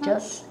 It was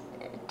just,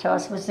 to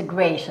us, was the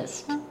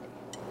greatest.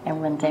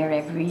 and went there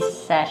every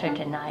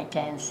Saturday night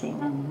dancing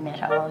and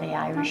met all the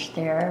Irish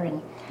there.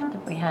 And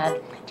we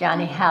had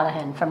Johnny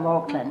Hallahan from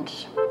Oakland,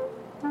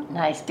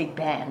 nice big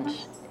band.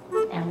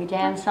 And we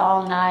danced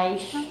all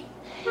night.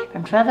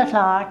 From 12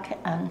 o'clock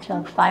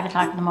until 5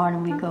 o'clock in the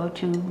morning, we go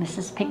to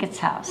Mrs. Pickett's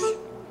house.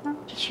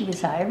 She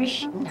was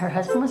Irish. Her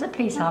husband was a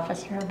police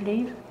officer, I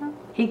believe.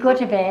 He'd go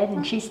to bed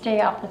and she'd stay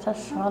up with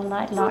us all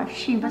night long.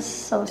 She was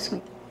so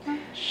sweet.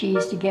 She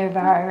used to give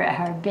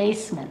her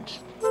basement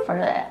for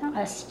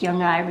us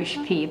young Irish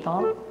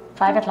people.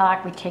 5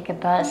 o'clock, we'd take a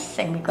bus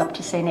and we'd go up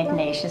to St.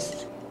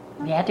 Ignatius.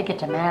 We had to get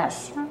to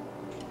Mass.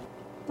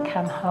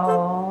 Come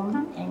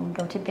home and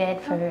go to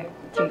bed for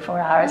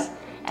 3-4 hours,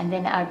 and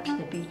then out to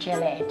the beach,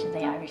 LA, to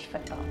the Irish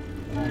football.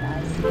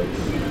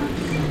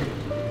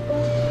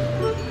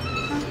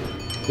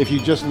 If you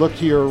just look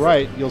to your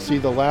right, you'll see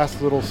the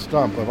last little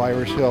stump of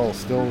Irish Hill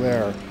still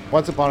there.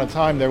 Once upon a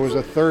time, there was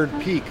a third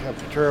peak of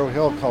Potrero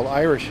Hill called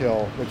Irish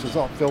Hill, which has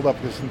filled up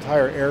this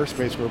entire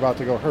airspace we're about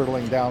to go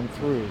hurtling down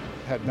through.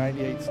 It had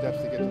 98 steps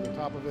to get to the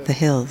top of it. The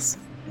hills.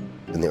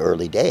 In the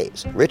early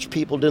days, rich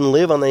people didn't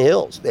live on the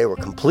hills. They were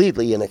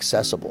completely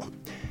inaccessible.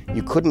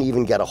 You couldn't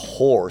even get a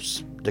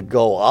horse to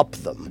go up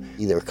them.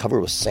 They were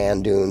covered with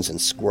sand dunes and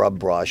scrub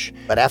brush.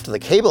 But after the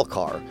cable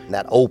car,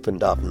 that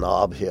opened up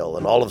Nob Hill,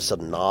 and all of a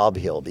sudden Nob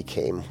Hill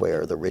became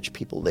where the rich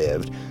people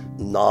lived.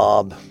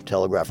 Nob,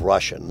 Telegraph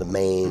Russian, the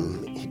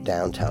main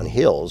downtown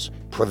hills,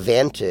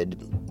 prevented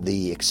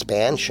the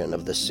expansion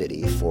of the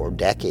city for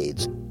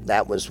decades.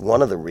 That was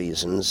one of the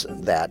reasons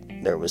that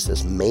there was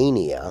this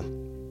mania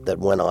that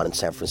went on in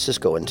San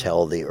Francisco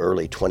until the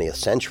early 20th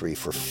century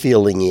for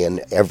filling in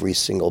every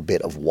single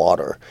bit of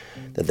water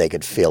that they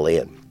could fill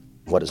in.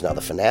 What is now the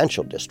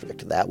financial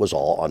district, that was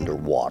all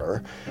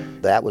underwater.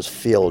 That was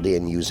filled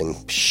in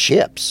using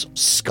ships,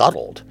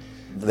 scuttled.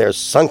 There's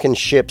sunken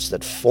ships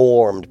that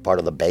formed part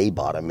of the bay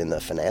bottom in the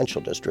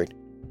financial district.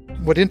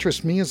 What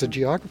interests me as a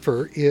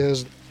geographer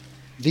is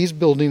these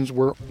buildings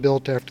were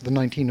built after the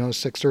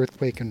 1906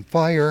 earthquake and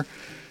fire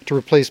to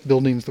replace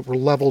buildings that were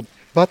leveled,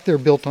 but they're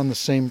built on the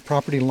same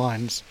property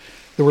lines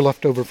that were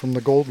left over from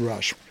the gold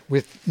rush,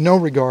 with no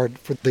regard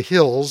for the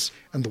hills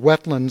and the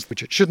wetlands,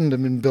 which it shouldn't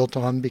have been built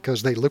on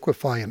because they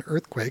liquefy in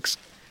earthquakes.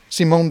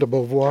 Simone de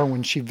Beauvoir,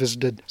 when she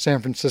visited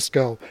San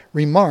Francisco,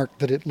 remarked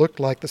that it looked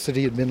like the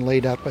city had been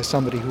laid out by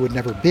somebody who had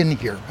never been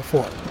here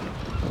before.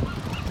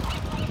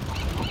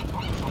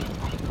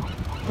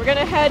 We're going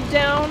to head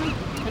down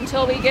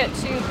until we get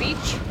to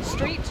Beach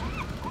Street.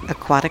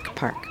 Aquatic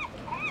Park.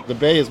 The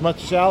bay is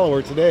much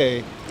shallower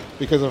today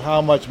because of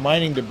how much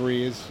mining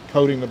debris is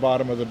coating the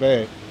bottom of the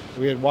bay.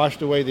 We had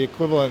washed away the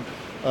equivalent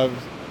of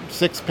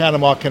 6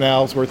 Panama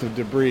Canals worth of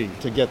debris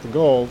to get the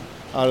gold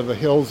out of the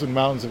hills and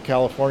mountains of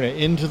California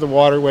into the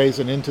waterways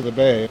and into the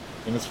bay.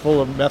 And it's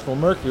full of methyl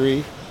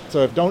mercury,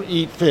 so don't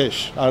eat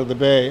fish out of the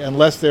bay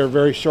unless they're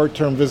very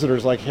short-term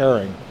visitors like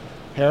herring.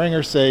 Herring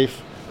are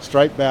safe,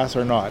 striped bass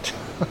are not.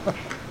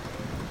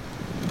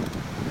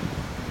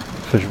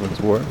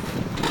 Fisherman's Wharf.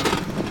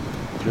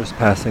 Just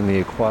passing the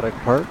aquatic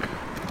park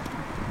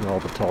and all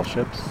the tall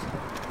ships.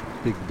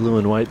 Big blue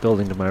and white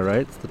building to my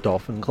right, it's the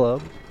Dolphin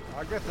Club.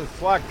 I guess it's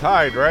slack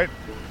tide, right?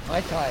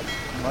 High tide.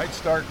 Might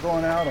start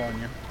going out on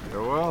you.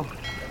 Yeah, well,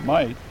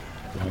 might.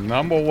 The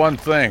number one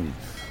thing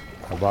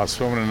about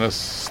swimming in this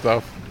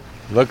stuff,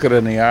 look it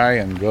in the eye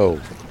and go.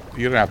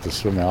 You don't have to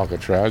swim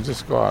Alcatraz,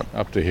 just go out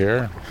up to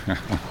here.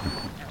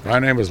 My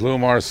name is Lou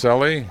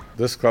Marcelli.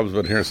 This club's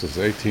been here since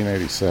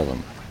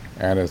 1887.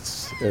 And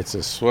it's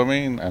a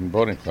swimming and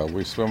boating club.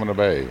 We swim in the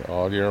bay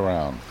all year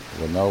round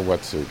with no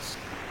wetsuits.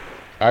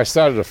 I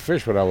started to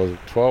fish when I was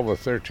 12 or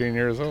 13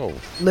 years old.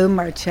 Lou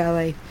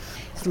Marcelli.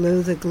 It's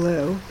Lou the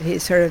Glue.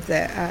 He's sort of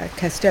the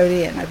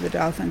custodian of the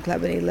Dolphin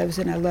Club, and he lives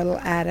in a little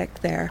attic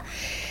there.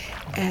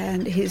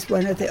 And he's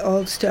one of the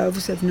old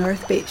stoves of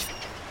North Beach.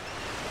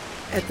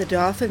 At the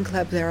Dolphin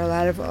Club, there are a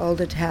lot of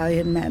old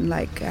Italian men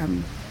like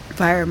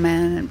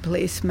firemen and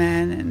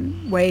policemen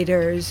and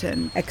waiters,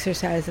 and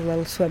exercise a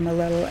little, swim a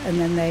little, and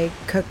then they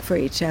cook for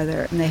each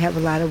other, and they have a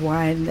lot of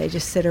wine, and they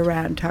just sit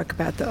around and talk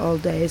about the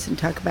old days and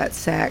talk about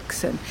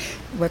sex and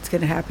what's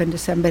going to happen to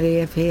somebody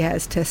if he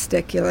has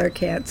testicular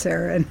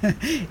cancer, and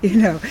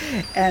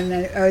and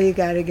then you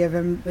got to give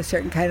him a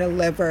certain kind of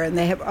liver, and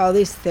they have all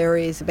these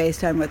theories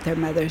based on what their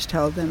mothers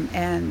told them,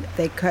 and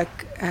they cook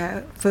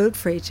food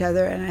for each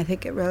other, and I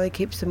think it really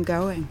keeps them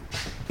going.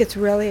 It's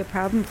really a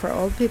problem for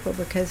old people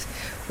because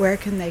where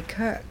can they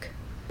cook?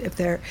 If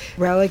they're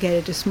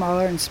relegated to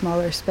smaller and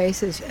smaller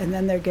spaces and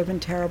then they're given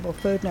terrible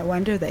food, no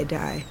wonder they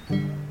die.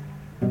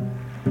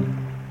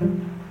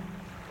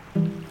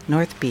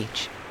 North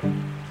Beach.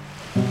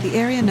 The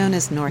area known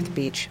as North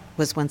Beach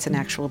was once an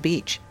actual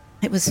beach.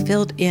 It was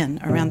filled in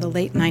around the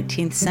late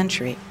 19th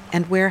century,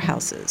 and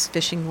warehouses,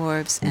 fishing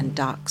wharves, and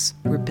docks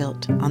were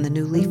built on the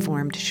newly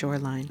formed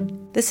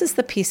shoreline. This is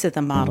the piece of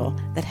the model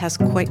that has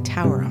Coit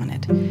Tower on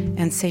it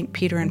and St.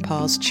 Peter and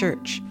Paul's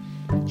Church.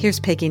 Here's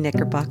Peggy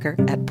Knickerbocker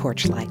at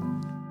Porchlight.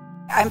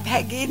 I'm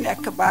Peggy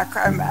Knickerbocker.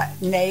 I'm a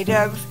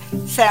native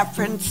San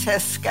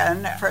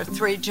Franciscan for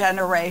 3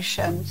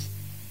 generations.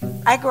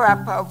 I grew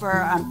up over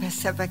on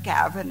Pacific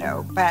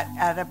Avenue, but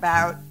at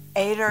about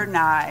 8 or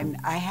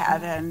 9, I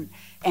had an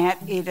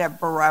Aunt Ida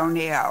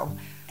Baronio,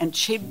 and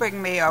she'd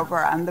bring me over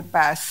on the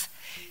bus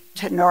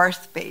to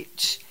North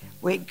Beach.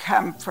 We'd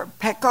come for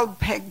pickled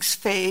pig's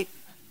feet,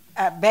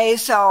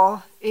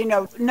 basil.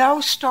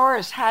 No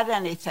stores had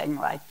anything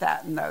like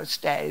that in those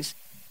days.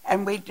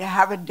 And we'd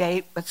have a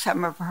date with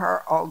some of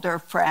her older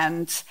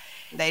friends.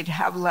 They'd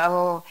have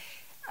little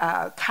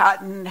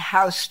cotton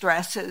house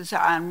dresses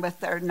on with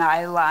their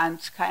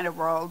nylons kind of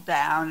rolled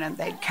down, and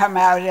they'd come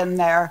out in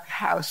their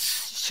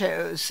house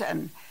shoes.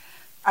 And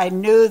I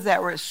knew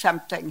there was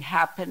something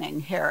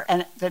happening here.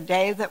 And the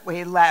day that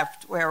we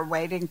left, we were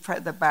waiting for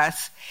the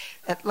bus.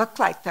 It looked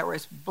like there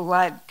was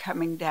blood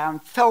coming down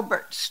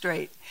Filbert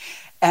Street.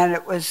 And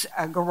it was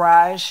a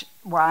garage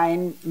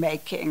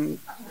wine-making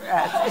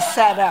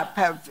setup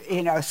of,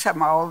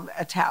 some old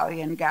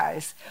Italian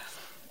guys.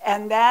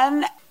 And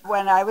then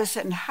when I was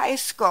in high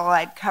school,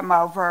 I'd come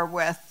over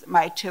with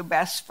my 2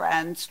 best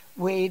friends.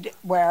 We'd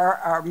wear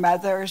our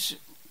mother's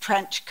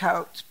trench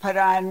coats, put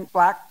on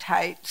black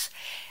tights,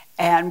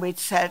 and we'd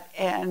sit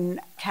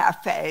in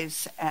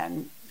cafes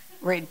and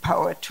read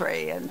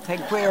poetry and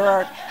think we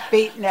were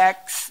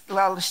beatniks,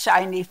 little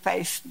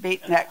shiny-faced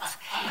beatniks.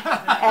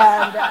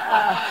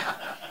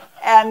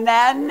 And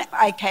then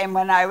I came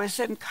when I was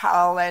in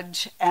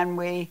college, and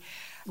we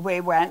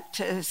went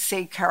to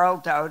see Carol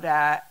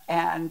Doda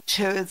and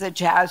to the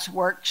jazz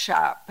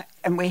workshop,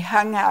 and we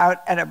hung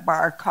out at a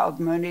bar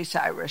called Mooney's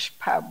Irish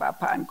Pub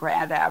up on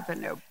Grant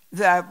Avenue.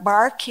 The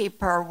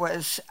barkeeper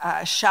was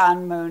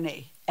Sean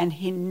Mooney, and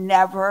he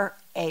never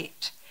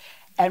ate.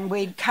 And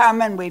we'd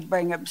come and we'd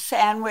bring him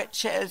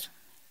sandwiches.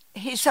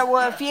 He said,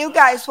 well, if you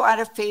guys want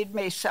to feed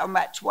me so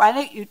much, why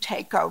don't you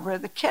take over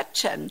the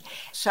kitchen?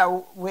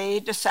 So we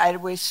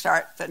decided we'd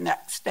start the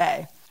next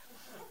day.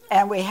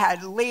 And we had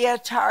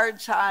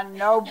leotards on,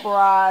 no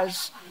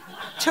bras,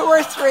 2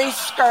 or 3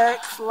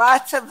 skirts,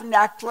 lots of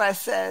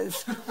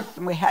necklaces.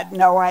 And we had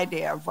no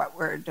idea of what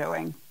we were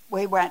doing.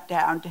 We went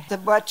down to the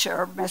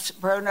butcher, Miss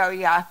Bruno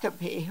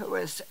Jacobi, who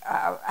was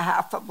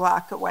half a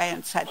block away,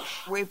 and said,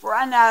 we've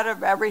run out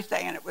of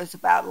everything. And it was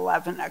about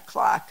 11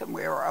 o'clock, and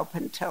we were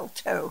open till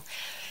 2.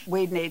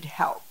 We need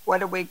help.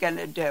 What are we going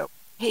to do?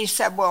 He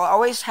said, we'll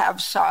always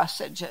have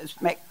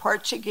sausages, make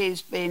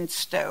Portuguese bean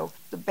stew.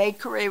 The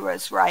bakery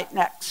was right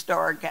next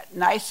door, get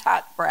nice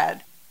hot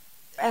bread.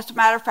 As a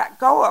matter of fact,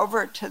 go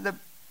over to the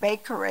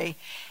bakery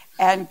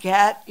and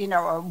get,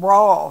 a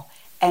roll.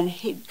 And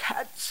he'd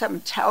cut some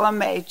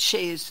Telemay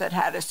cheese that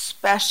had a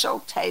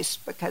special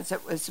taste because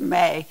it was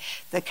May.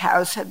 The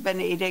cows had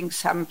been eating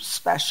some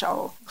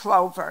special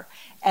clover.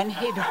 And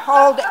he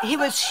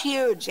was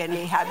huge, and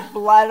he had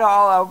blood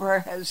all over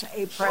his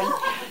apron,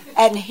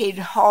 and he'd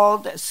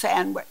hold a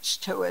sandwich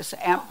to his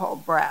ample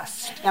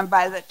breast. And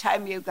by the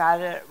time you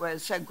got it, it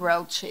was a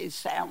grilled cheese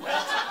sandwich.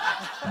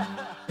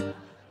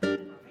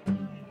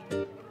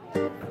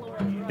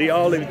 The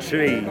olive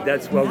tree,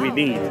 that's what we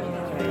need.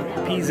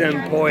 Peace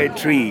and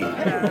poetry.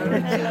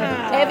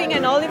 Having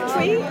an olive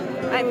tree,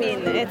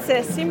 it's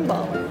a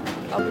symbol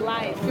of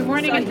life. Good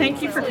morning, and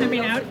thank you for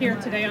coming out here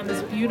today on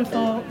this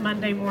beautiful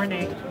Monday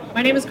morning.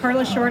 My name is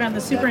Carla Short. I'm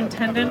the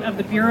superintendent of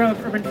the Bureau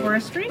of Urban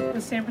Forestry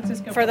with San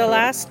Francisco. For the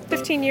last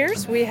 15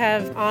 years, we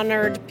have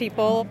honored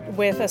people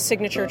with a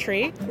signature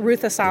tree.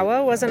 Ruth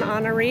Asawa was an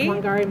honoree.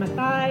 Wangari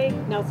Maathai,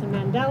 Nelson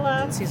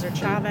Mandela, Cesar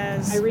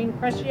Chavez. Irene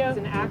Crescio,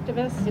 an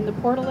activist in the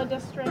Portola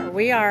district.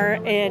 We are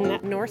in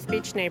North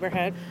Beach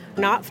neighborhood,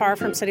 not far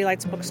from City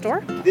Lights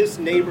Bookstore. This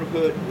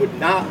neighborhood would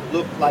not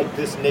look like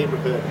this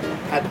neighborhood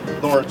had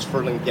Lawrence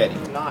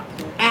Ferlinghetti not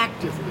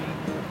actively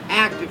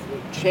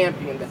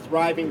champion the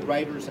thriving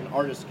writers and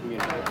artists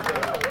community.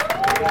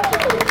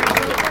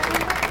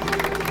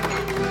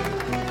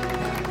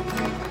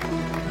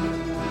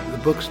 The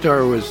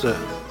bookstore was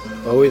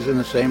always in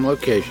the same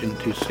location,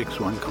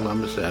 261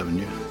 Columbus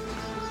Avenue.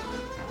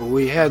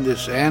 We had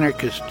this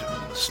anarchist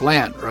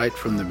slant right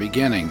from the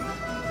beginning,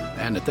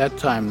 and at that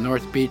time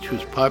North Beach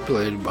was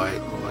populated by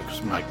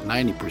like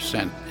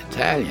 90%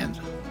 Italians.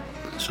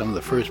 Some of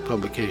the first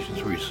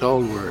publications we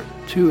sold were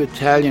 2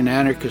 Italian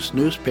anarchist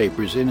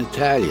newspapers in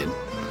Italian.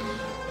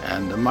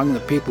 And among the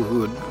people who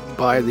would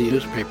buy the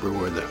newspaper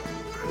were the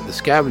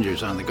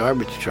scavengers on the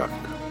garbage truck.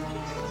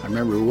 I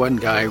remember one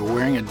guy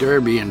wearing a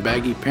derby and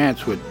baggy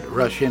pants would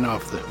rush in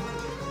off the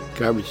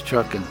garbage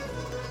truck and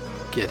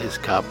get his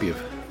copy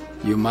of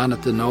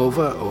Umanità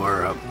Nova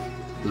or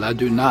La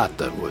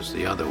Dunata was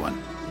the other one.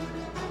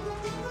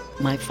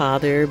 My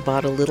father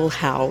bought a little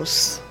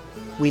house.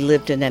 We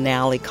lived in an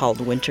alley called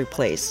Winter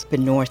Place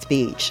in North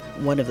Beach.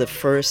 One of the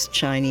first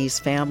Chinese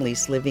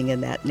families living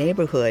in that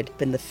neighborhood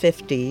in the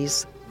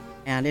 50s.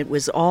 And it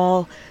was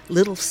all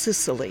Little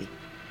Sicily.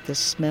 The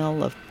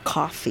smell of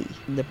coffee,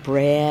 the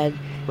bread,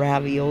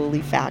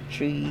 ravioli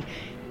factory.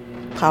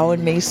 Powell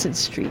and Mason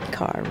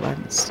streetcar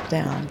runs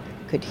down.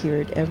 Could hear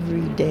it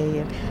every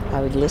day. I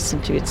would listen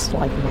to it. It's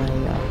like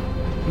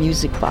my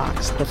music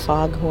box, the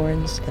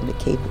foghorns and the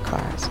cable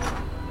cars.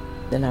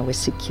 Then I was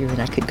secure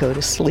and I could go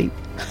to sleep.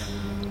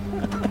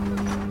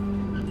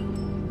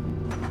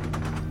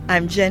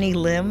 I'm Jenny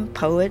Lim,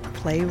 poet,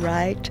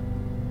 playwright.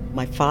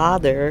 My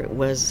father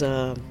was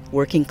a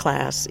working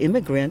class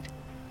immigrant,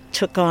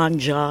 took on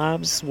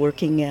jobs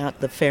working at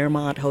the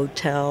Fairmont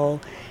Hotel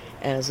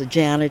as a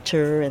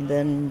janitor and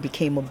then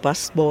became a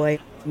busboy.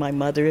 My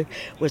mother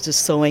was a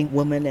sewing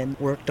woman and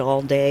worked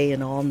all day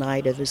and all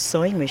night at a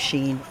sewing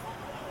machine.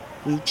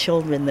 We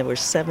children, there were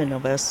 7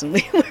 of us, and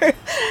we were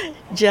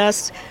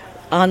just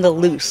on the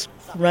loose,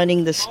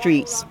 running the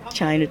streets,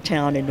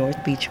 Chinatown and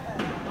North Beach.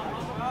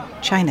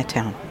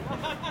 Chinatown.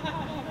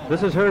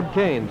 This is Herb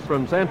Caines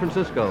from San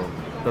Francisco,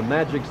 the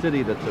magic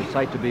city that's a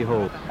sight to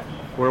behold.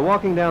 We're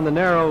walking down the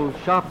narrow,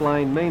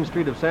 shop-lined main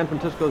street of San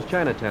Francisco's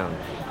Chinatown.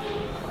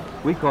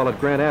 We call it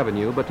Grant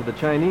Avenue, but to the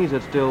Chinese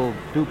it's still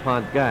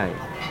DuPont Gai.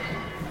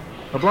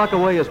 A block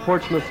away is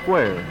Portsmouth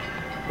Square,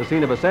 the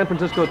scene of a San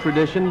Francisco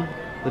tradition,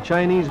 the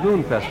Chinese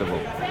Moon Festival.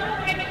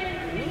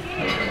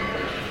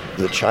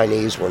 The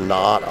Chinese were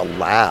not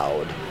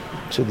allowed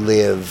to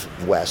live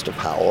west of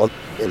Powell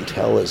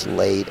until as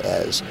late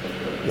as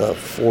the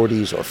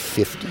 40s or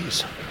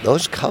 50s.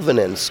 Those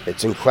covenants,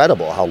 it's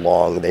incredible how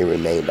long they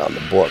remained on the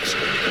books.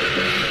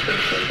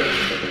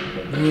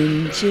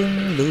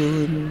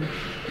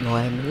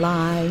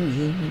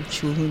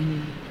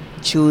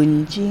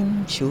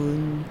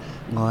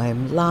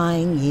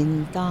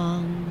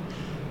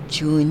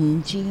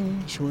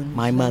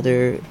 My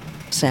mother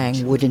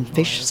sang wooden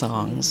fish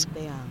songs,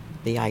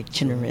 the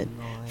itinerant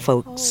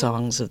folk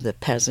songs of the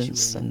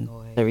peasants, and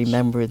I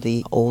remember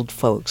the old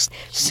folks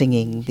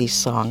singing these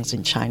songs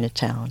in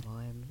Chinatown.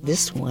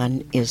 This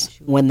one is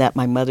one that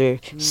my mother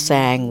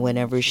sang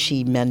whenever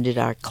she mended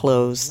our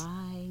clothes.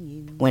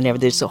 Whenever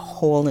there's a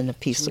hole in a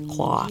piece of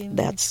cloth,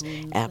 that's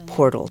a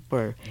portal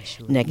for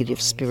negative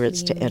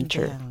spirits to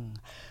enter.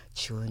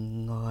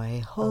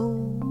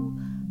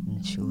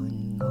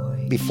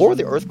 Before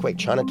the earthquake,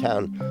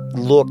 Chinatown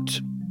looked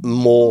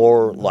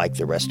more like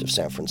the rest of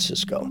San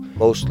Francisco,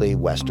 mostly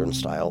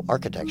Western-style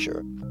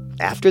architecture.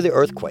 After the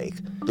earthquake,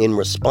 in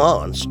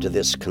response to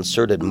this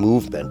concerted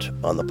movement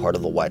on the part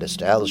of the white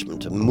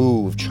establishment to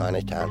move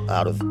Chinatown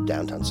out of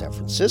downtown San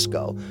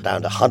Francisco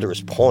down to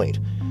Hunters Point,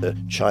 the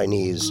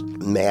Chinese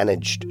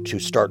managed to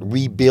start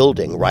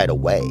rebuilding right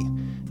away.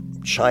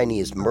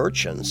 Chinese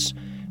merchants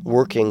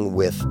working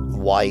with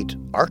white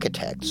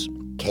architects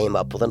came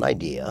up with an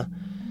idea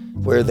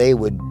where they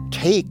would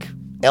take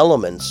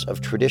elements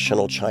of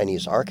traditional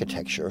Chinese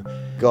architecture,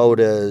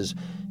 godas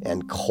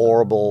and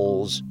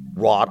corbels,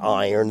 wrought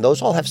iron,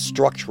 those all have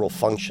structural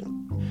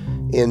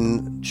function.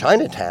 In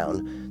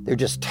Chinatown, they're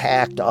just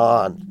tacked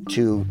on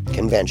to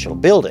conventional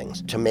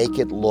buildings to make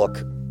it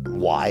look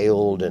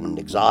wild and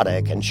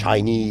exotic and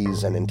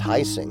Chinese and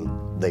enticing.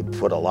 They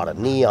put a lot of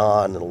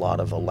neon and a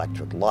lot of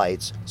electric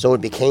lights. So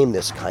it became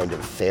this kind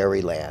of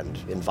fairyland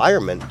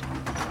environment,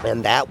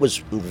 and that was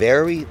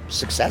very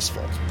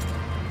successful.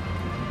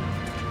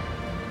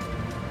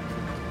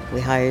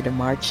 We hired a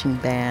marching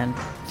band,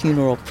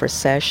 funeral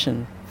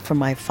procession for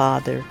my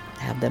father,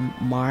 have them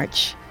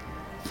march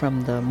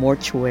from the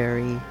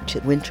mortuary to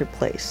Winter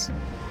Place.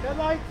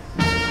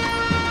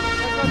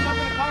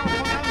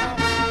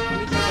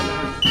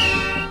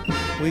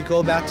 We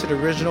go back to the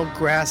original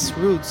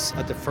grassroots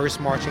of the first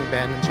marching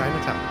band in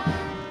Chinatown.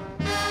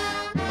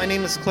 My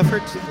name is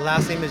Clifford, the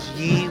last name is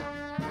Yi.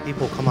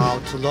 People come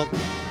out to look,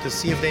 to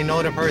see if they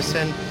know the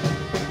person.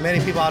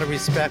 Many people out of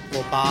respect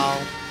will bow.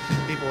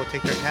 People will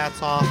take their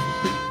hats off,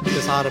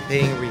 just out of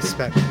paying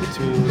respect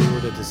to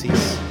the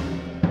deceased.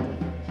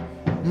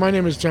 My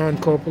name is John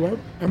Coppola.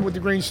 I'm with the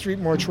Green Street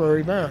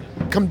Mortuary Band.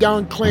 Come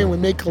down Clay and we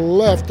make a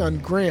left on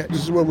Grant.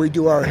 This is where we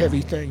do our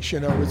heavy things,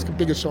 it's the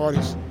biggest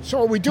audience. So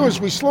what we do is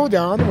we slow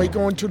down and we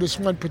go into this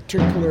one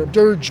particular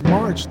dirge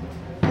march,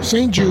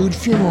 St. Jude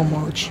Funeral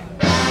March.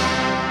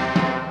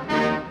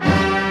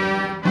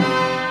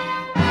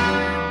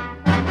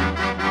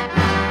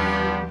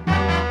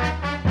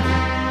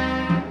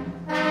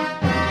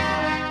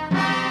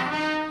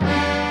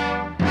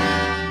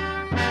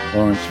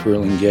 Lawrence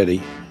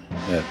Ferlinghetti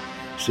at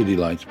City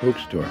Lights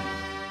Bookstore.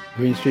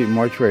 Green Street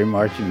Mortuary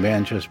Marching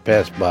Band just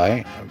passed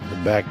by. The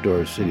back door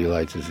of City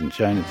Lights is in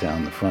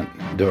Chinatown. The front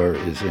door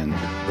is in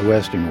the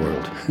Western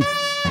world.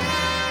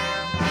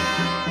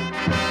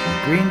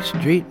 Green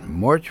Street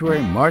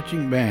Mortuary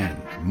Marching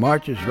Band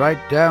marches right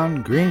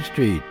down Green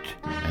Street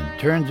and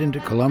turns into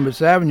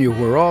Columbus Avenue,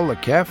 where all the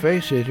cafe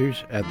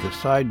sitters at the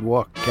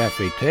sidewalk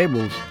cafe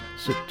tables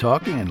sit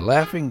talking and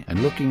laughing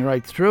and looking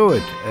right through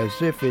it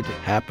as if it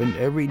happened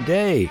every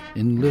day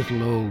in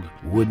little old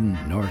wooden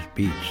North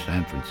Beach,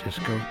 San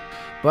Francisco,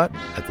 but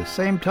at the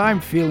same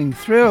time feeling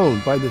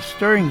thrilled by the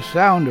stirring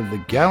sound of the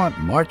gallant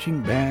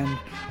marching band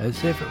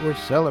as if it were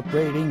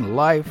celebrating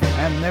life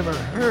and never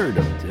heard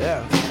of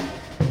death.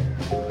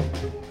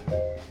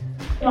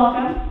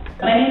 Welcome.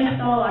 My name is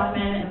Stella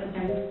Lockman at the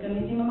San Francisco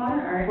Museum of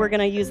We're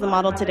going to use the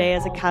model today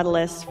as a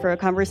catalyst for a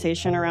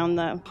conversation around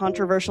the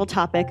controversial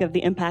topic of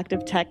the impact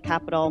of tech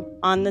capital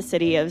on the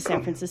city of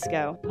San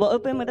Francisco. We'll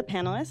open with the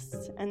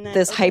panelists, and then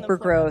this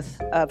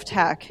hypergrowth of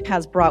tech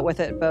has brought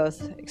with it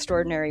both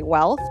extraordinary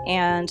wealth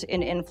and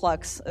an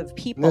influx of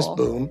people. This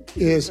boom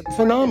is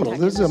phenomenal.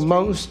 This is the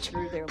most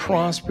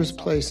prosperous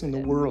place in the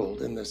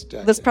world in this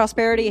decade. This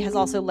prosperity has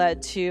also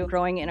led to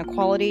growing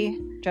inequality,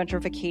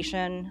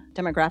 gentrification,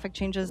 demographic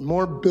changes.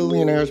 More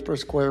billionaires per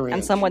square inch.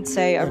 And some would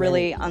say a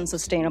really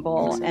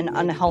unsustainable and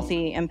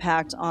unhealthy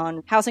impact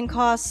on housing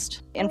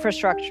cost,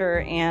 infrastructure,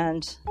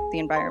 and the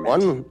environment.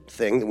 One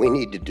thing that we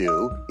need to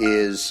do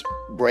is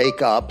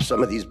break up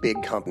some of these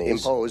big companies,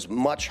 impose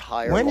much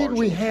higher When did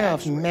we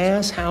have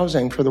mass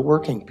housing for the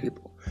working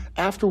people?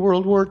 After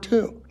World War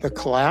II. The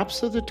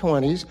collapse of the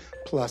 20s,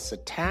 plus the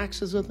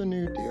taxes of the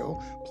New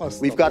Deal, plus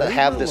we've got to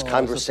have this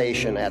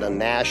conversation at a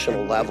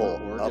national level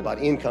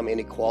about income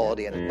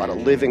inequality, about a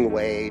living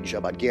wage,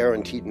 about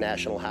guaranteed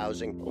national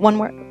housing. One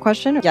more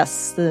question?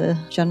 Yes, the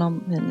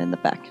gentleman in the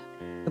back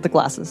with the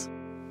glasses.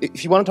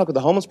 If you want to talk about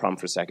the homeless problem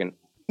for a second,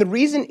 the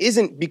reason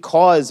isn't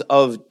because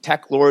of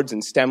tech lords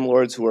and STEM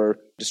lords who are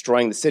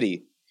destroying the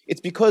city.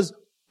 It's because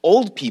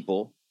old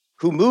people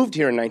who moved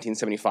here in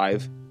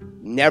 1975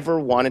 never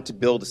wanted to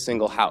build a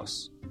single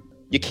house.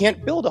 You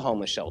can't build a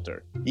homeless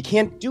shelter. You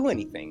can't do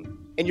anything.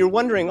 And you're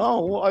wondering,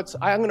 I'm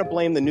going to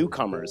blame the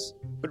newcomers.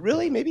 But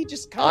really, maybe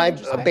just kind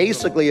of... I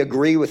basically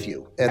agree with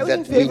you.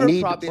 That we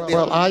need to...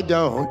 Well, I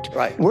don't.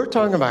 Right. We're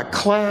talking about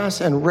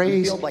class and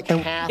race.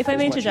 If I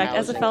may interject,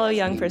 as a fellow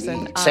young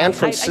person... San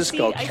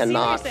Francisco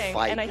cannot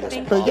fight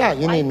this. But yeah,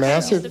 you need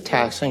massive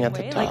taxing at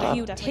the top. Like, if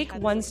you take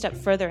one step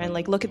further and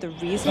look at the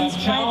reasons...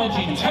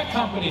 Challenging tech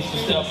companies to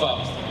step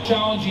up,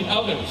 challenging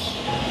others,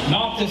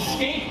 not to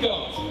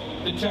scapegoat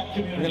the tech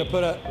community. We're going to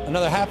put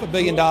another $500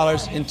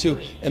 million into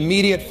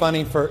immediate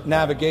funding for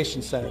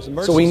navigation centers.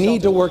 So we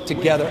need to work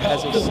together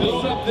as a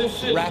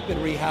city, rapid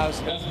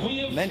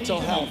rehousing, mental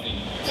health.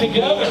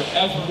 Together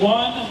as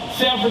one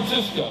San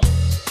Francisco.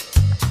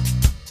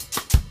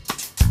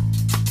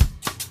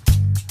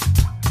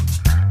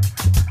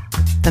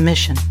 The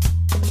mission.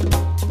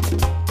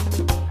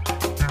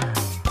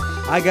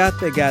 I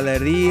got the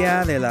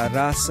Galeria de la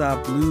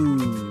Raza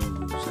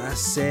Blues. I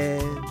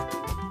said,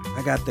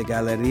 I got the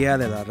Galeria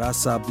de la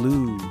Raza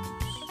Blues.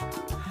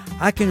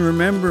 I can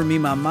remember mi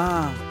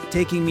mamá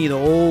taking me to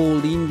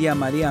old India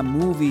Maria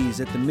movies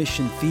at the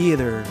Mission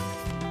Theater.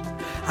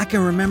 I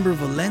can remember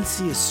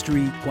Valencia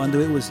Street cuando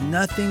it was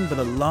nothing but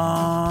a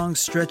long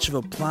stretch of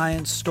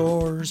appliance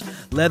stores,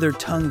 leather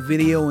tongue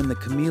video in the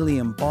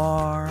Chameleon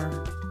Bar.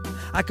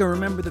 I can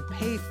remember the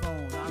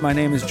payphone. My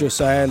name is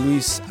Josiah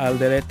Luis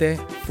Alderete,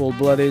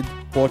 full-blooded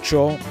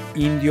Pocho,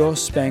 Indio,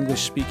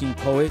 Spanglish-speaking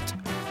poet,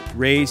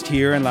 raised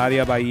here in La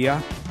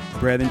Bahia,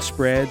 bred and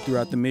spread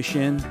throughout the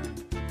mission.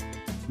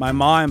 My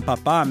ma and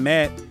papa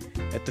met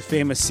at the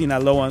famous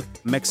Sinaloa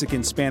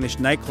Mexican-Spanish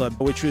nightclub,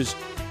 which was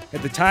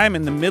at the time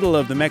in the middle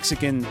of the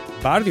Mexican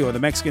barrio, the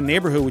Mexican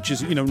neighborhood, which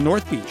is,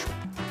 North Beach.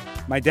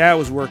 My dad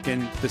was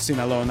working the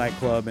Sinaloa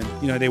nightclub, and,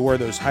 they wore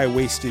those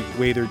high-waisted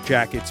waiter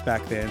jackets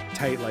back then,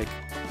 tight like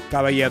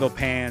caballero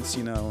pants,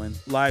 and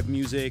live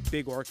music,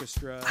 big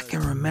orchestra. I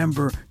can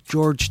remember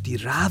George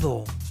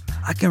Tirado.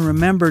 I can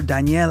remember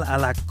Daniel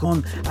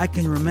Alacon. I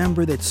can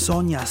remember that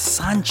Sonia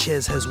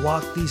Sanchez has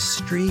walked these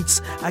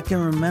streets. I can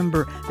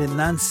remember that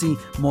Nancy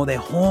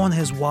Modejon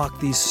has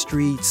walked these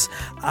streets.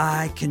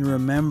 I can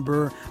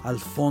remember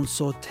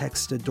Alfonso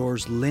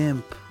Textador's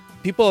limp.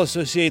 People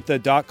associate the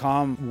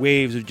 .com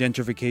waves of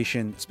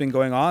gentrification. It's been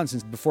going on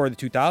since before the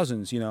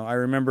 2000s. I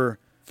remember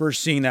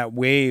first seeing that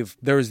wave.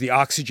 There was the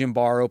Oxygen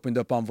bar opened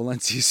up on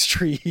Valencia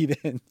Street,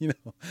 and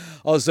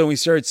all of a sudden we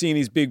started seeing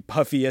these big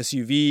puffy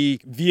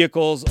SUV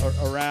vehicles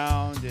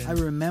around. And I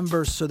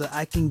remember, so that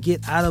I can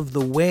get out of the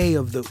way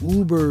of the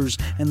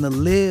Ubers and the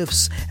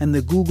Lyfts and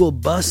the Google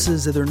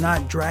buses that are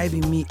not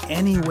driving me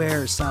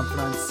anywhere, San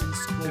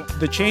Francisco.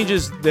 The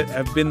changes that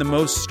have been the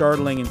most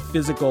startling and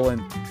physical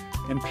and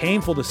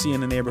painful to see in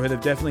the neighborhood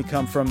have definitely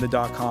come from the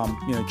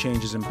 .com,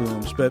 changes and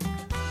booms. But,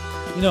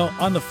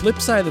 on the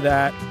flip side of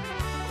that,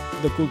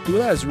 the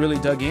Cultura has really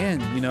dug in,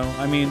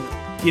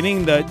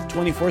 getting the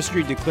 24th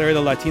Street declared a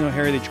Latino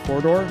Heritage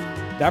Corridor,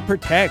 that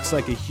protects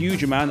like a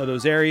huge amount of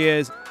those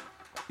areas.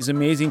 These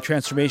amazing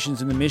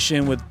transformations in the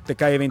mission with the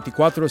Calle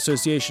 24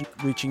 Association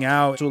reaching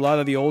out to a lot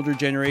of the older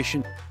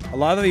generation. A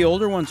lot of the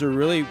older ones are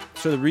really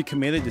sort of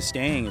recommitted to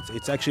staying.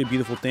 It's actually a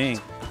beautiful thing.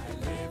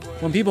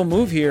 When people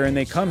move here and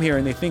they come here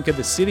and they think of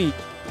the city,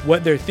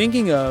 what they're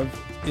thinking of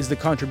is the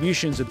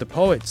contributions that the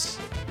poets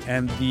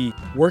and the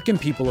working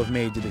people have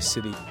made to this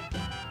city.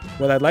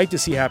 What I'd like to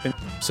see happen,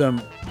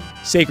 some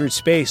sacred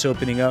space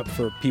opening up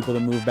for people to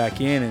move back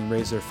in and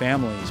raise their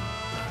families.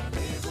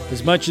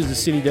 As much as the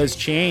city does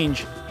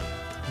change,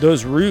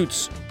 those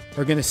roots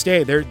are going to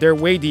stay. They're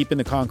way deep in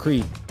the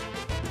concrete.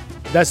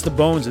 That's the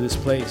bones of this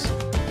place.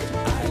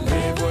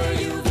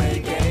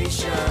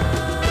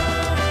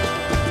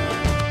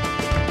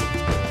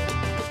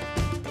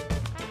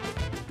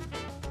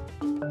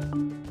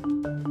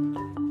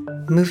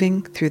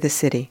 Moving through the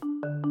city.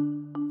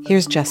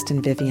 Here's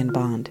Justin Vivian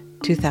Bond,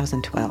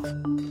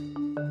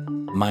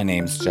 2012. My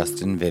name's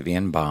Justin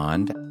Vivian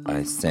Bond.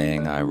 I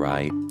sing, I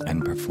write,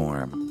 and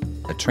perform.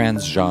 A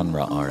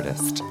transgenre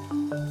artist.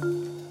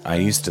 I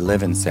used to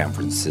live in San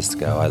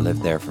Francisco. I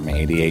lived there from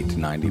 88 to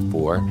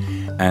 94.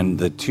 And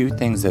the two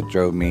things that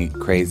drove me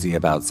crazy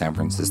about San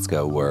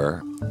Francisco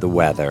were the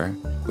weather,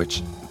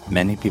 which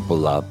many people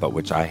love, but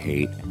which I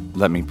hate.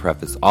 Let me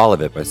preface all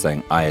of it by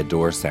saying I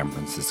adore San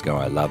Francisco.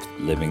 I love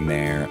living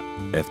there.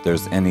 If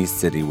there's any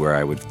city where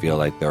I would feel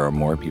like there are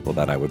more people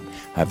that I would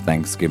have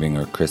Thanksgiving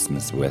or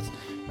Christmas with,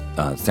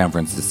 San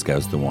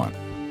Francisco's the one.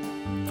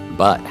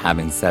 But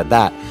having said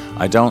that,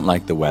 I don't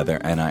like the weather,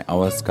 and I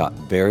always got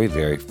very,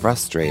 very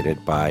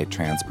frustrated by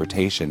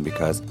transportation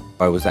because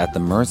I was at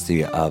the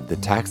mercy of the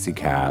taxi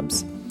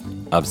cabs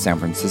of San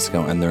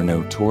Francisco, and they're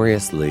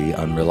notoriously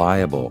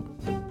unreliable.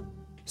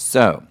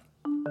 So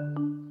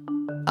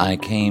I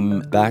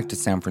came back to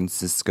San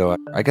Francisco.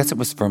 I guess it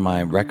was for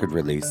my record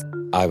release.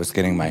 I was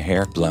getting my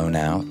hair blown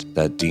out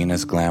at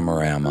Dina's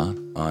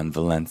Glamorama on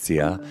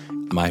Valencia.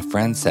 My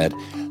friend said,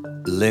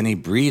 Lenny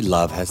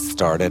Breedlove has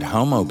started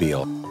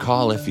Homobile.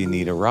 Call if you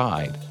need a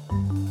ride.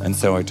 And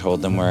so I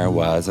told them where I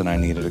was and I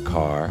needed a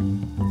car.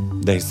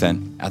 They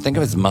sent, I think it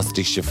was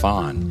Musty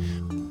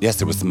Chiffon. Yes,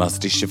 it was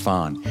Musty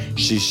Chiffon.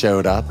 She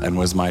showed up and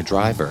was my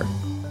driver.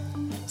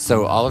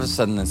 So all of a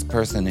sudden, this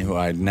person who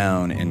I'd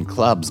known in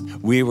clubs,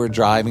 we were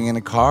driving in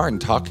a car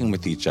and talking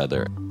with each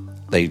other.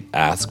 They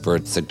ask for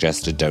a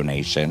suggested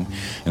donation.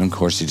 And of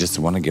course, you just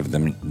want to give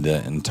them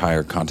the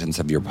entire contents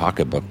of your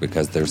pocketbook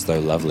because they're so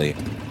lovely.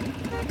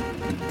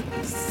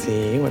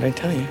 See what I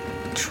tell you?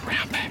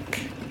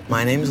 Traffic.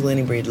 My name is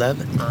Lenny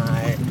Breedlove.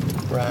 I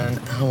run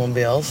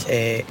Homobiles,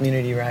 a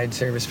community ride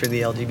service for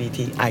the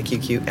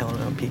LGBTIQQ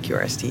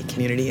LMNOPQRST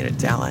community and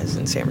its allies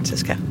in San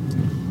Francisco.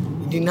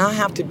 You do not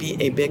have to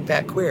be a big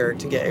fat queer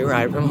to get a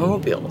ride from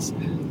Homobiles,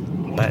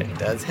 but it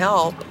does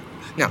help.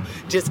 No,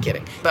 just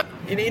kidding. But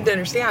you need to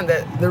understand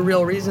that the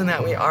real reason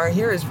that we are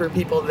here is for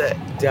people that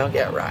don't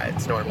get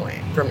rides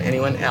normally from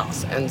anyone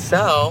else. And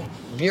so,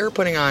 if you're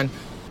putting on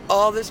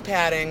all this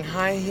padding,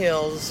 high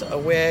heels, a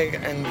wig,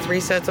 and 3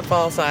 sets of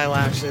false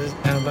eyelashes,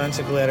 and a bunch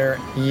of glitter,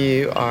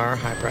 you are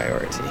high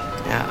priority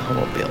at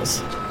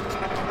Homobiles.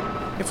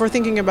 If we're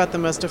thinking about the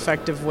most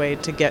effective way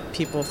to get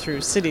people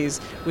through cities,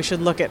 we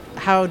should look at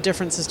how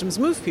different systems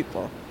move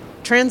people.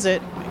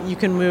 Transit, you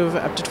can move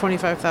up to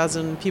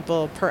 25,000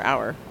 people per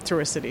hour through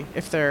a city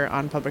if they're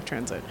on public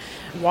transit.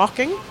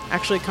 Walking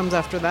actually comes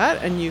after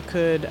that, and you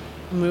could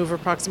move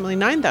approximately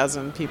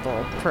 9,000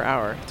 people per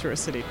hour through a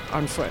city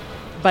on foot.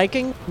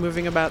 Biking,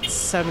 moving about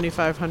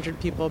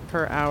 7,500 people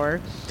per hour.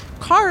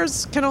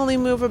 Cars can only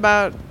move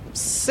about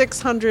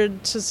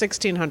 600 to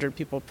 1,600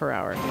 people per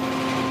hour.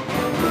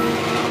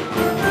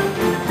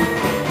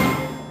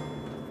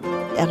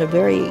 At a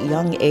very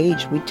young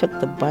age, we took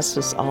the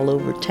buses all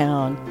over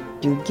town.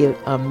 You'd get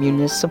a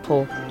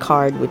municipal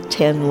card with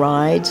 10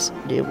 rides.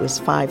 It was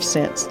 5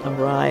 cents a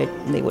ride,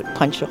 and they would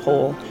punch a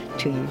hole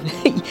till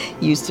you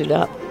used it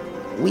up.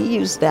 We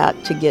used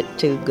that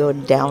to go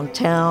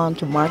downtown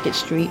to Market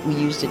Street. We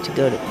used it to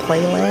go to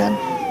Playland.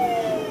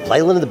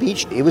 Playland at the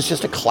beach, it was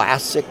just a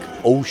classic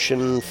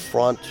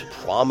oceanfront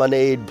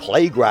promenade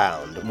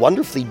playground.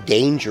 Wonderfully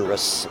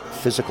dangerous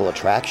physical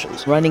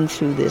attractions. Running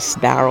through this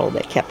barrel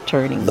that kept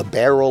turning. The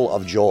Barrel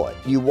of Joy.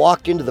 You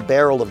walked into the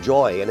Barrel of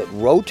Joy and it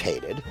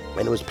rotated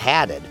and it was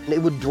padded and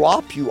it would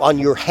drop you on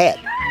your head.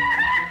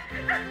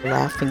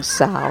 Laughing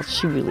Sal,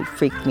 she really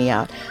freaked me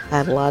out. I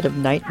had a lot of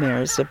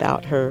nightmares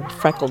about her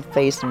freckled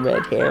face and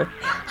red hair.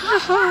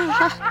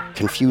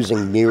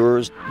 Confusing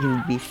mirrors.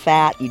 You'd be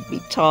fat, you'd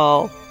be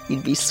tall,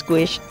 you'd be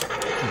squished.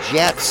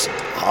 Jets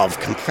of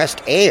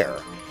compressed air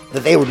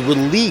that they would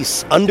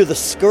release under the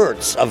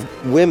skirts of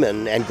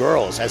women and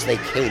girls as they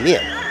came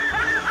in.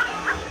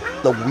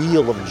 The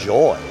Wheel of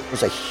Joy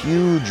was a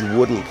huge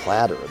wooden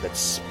platter that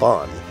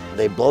spun.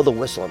 They'd blow the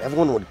whistle and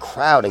everyone would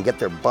crowd and get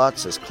their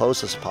butts as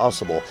close as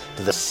possible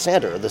to the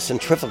center. The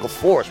centrifugal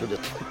force would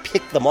just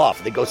pick them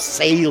off. They'd go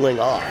sailing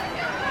off.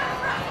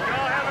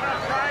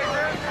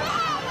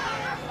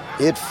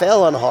 It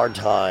fell on hard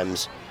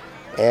times,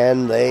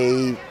 and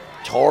they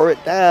tore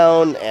it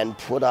down and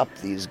put up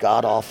these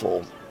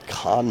god-awful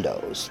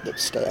condos that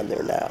stand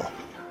there now.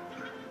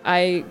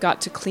 I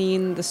got to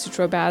clean the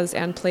Sutro Baths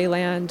and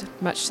Playland,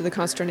 much to the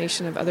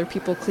consternation of other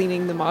people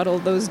cleaning the model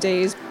those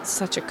days.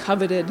 Such a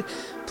coveted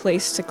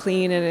place to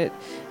clean, and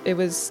it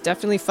was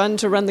definitely fun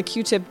to run the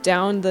Q-tip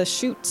down the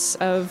chutes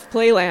of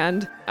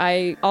Playland.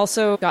 I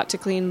also got to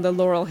clean the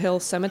Laurel Hill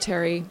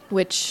Cemetery,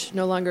 which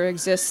no longer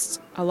exists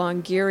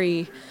along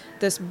Geary.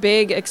 This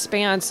big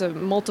expanse of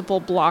multiple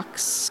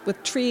blocks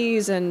with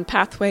trees and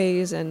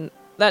pathways, and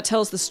that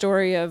tells the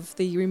story of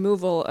the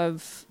removal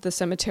of the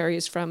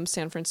cemeteries from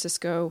San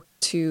Francisco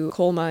to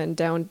Colma and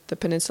down the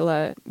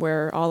peninsula,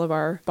 where all of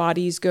our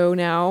bodies go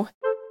now.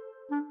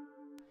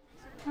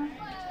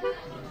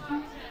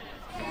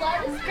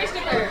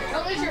 Christopher,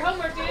 don't lose your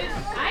homework, dude.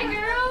 Hi,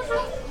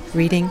 girls.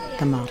 Reading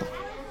the model.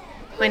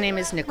 My name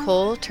is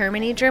Nicole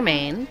Termini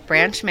Germain,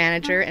 branch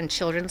manager and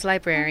children's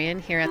librarian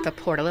here at the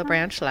Portola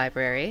Branch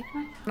Library.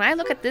 When I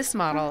look at this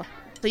model,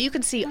 so you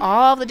can see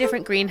all the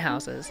different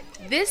greenhouses.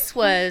 This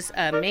was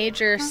a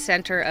major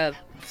center of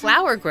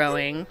flower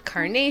growing,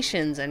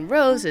 carnations and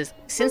roses.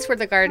 Since we're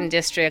the garden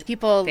district,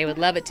 they would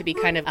love it to be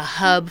kind of a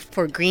hub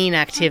for green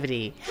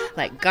activity,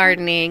 like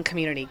gardening,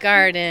 community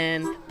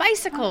garden,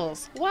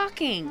 bicycles,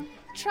 walking,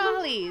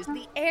 trolleys.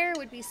 The air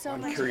would be so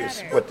much better. I'm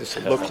curious what this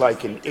will look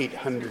like in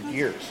 800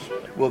 years.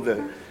 Will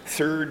the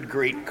third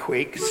great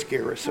quake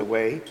scare us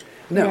away?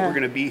 No, we're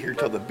going to be here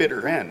till the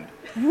bitter end.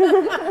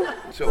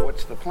 So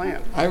what's the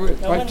plan? I would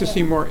like to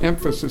see more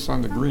emphasis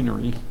on the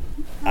greenery.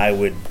 I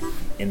would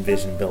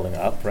envision building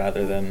up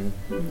rather than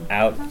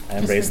out. I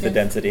embrace the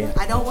density.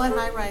 I don't want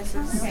high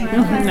rises.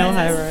 No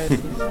high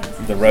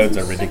rises. The roads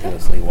are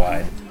ridiculously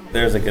wide.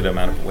 There's a good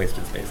amount of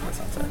wasted space in the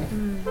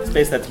Sunset.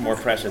 Space that's more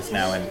precious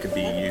now and could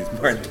be used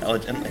more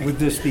intelligently. Would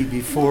this be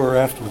before or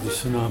after the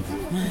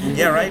tsunami?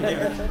 Yeah, right.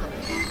 Yeah.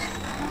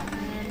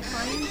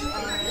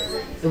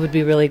 It would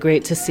be really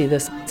great to see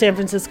this San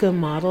Francisco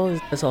model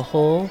as a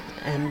whole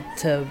and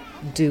to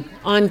do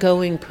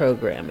ongoing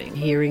programming,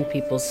 hearing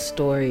people's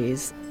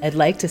stories. I'd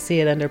like to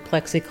see it under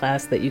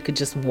plexiglass that you could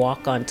just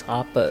walk on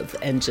top of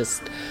and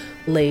just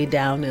lay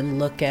down and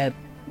look at,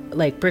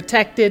 like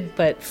protected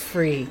but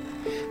free,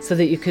 so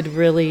that you could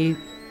really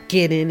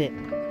get in it.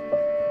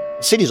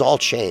 Cities all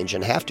change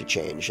and have to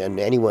change, and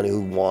anyone who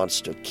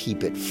wants to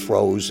keep it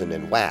frozen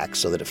in wax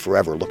so that it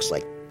forever looks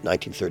like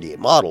 1938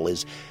 model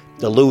is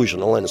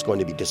delusional and is going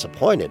to be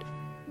disappointed.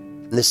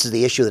 And this is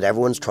the issue that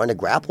everyone's trying to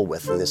grapple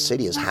with in this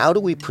city, is how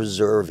do we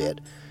preserve it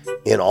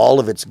in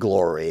all of its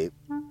glory,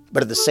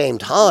 but at the same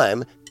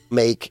time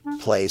make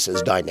place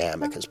as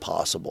dynamic as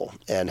possible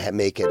and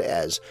make it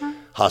as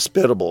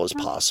hospitable as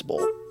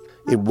possible.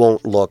 It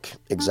won't look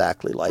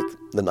exactly like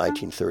the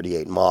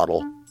 1938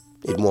 model.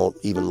 It won't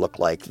even look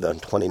like the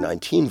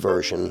 2019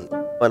 version.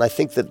 And I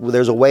think that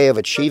there's a way of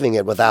achieving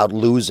it without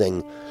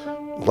losing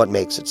what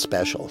makes it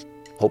special.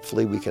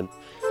 Hopefully we can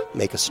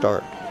make a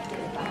start.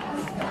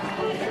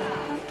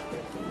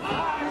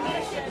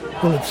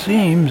 Well, it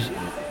seems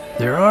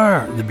there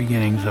are the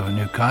beginnings of a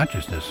new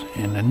consciousness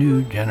in a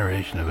new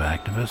generation of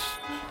activists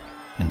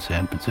in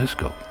San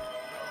Francisco.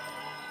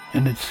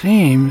 And it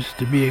seems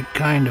to be a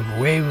kind of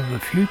wave of the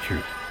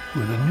future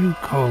with a new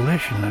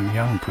coalition of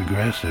young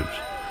progressives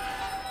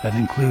that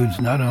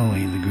includes not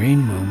only the Green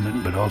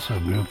Movement, but also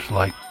groups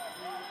like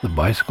the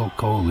Bicycle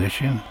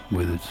Coalition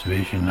with its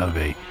vision of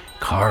a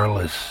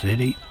carless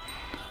city,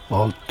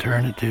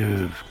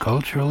 alternative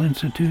cultural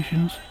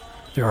institutions.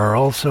 There are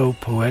also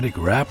poetic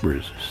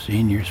rappers,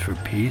 Seniors for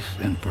Peace,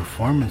 and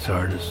performance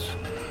artists,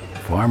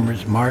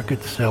 farmers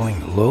markets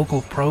selling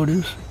local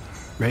produce,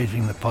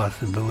 raising the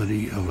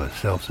possibility of a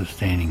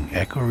self-sustaining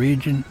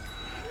ecoregion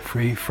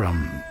free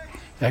from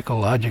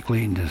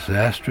ecologically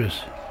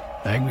disastrous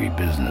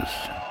agribusiness.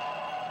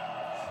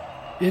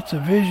 It's a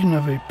vision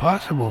of a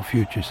possible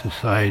future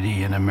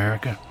society in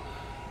America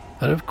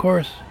that, of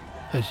course,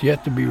 has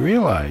yet to be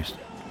realized.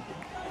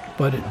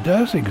 But it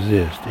does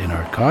exist in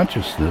our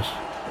consciousness.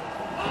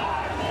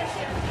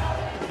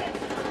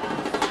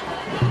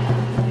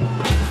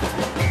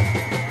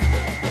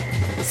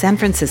 San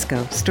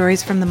Francisco,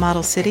 Stories from the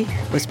Model City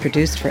was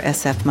produced for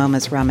SF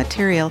MoMA's Raw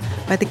Material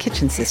by the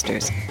Kitchen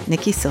Sisters,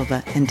 Nikki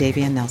Silva and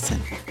Davia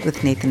Nelson,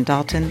 with Nathan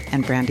Dalton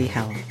and Brandy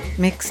Howell.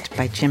 Mixed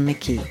by Jim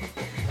McKee.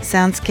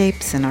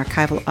 Soundscapes and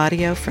archival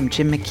audio from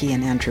Jim McKee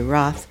and Andrew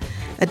Roth.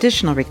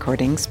 Additional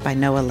recordings by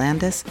Noah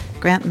Landis,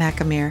 Grant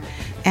McAmere,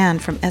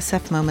 and from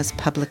SF MoMA's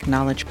Public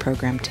Knowledge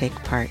Program Take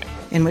Part,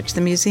 in which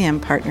the museum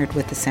partnered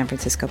with the San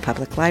Francisco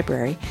Public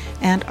Library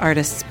and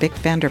artist Bick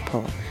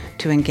Vanderpool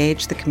to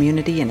engage the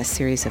community in a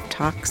series of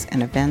talks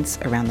and events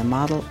around the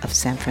model of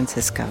San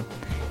Francisco.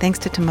 Thanks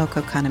to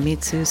Tomoko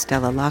Kanemitsu,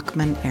 Stella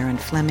Lockman, Aaron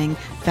Fleming,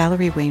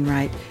 Valerie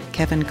Wainwright,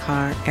 Kevin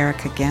Carr,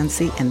 Erica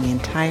Gansey, and the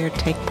entire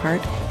Take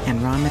Part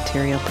and Raw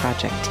Material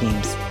project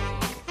teams.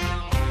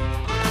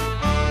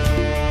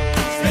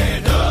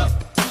 Stand up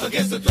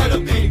against the threat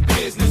of big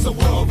business, a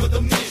world with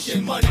a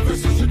mission, money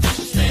versus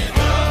tradition. Stand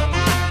up.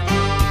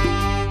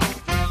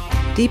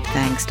 Deep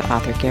thanks to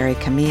author Gary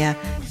Kamiya,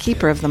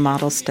 keeper of the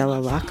model Stella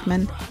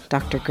Lockman,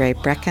 Dr. Gray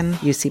Brecken,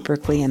 UC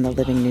Berkeley and the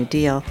Living New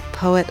Deal,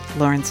 poet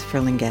Lawrence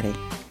Ferlinghetti,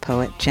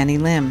 poet Jenny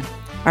Lim,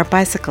 our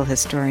bicycle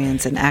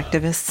historians and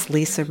activists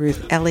Lisa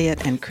Ruth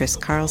Elliott and Chris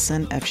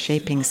Carlson of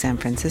Shaping San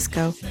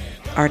Francisco,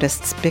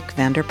 artists Bick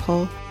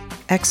Vanderpool,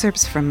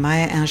 excerpts from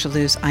Maya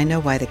Angelou's I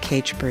Know Why the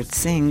Caged Bird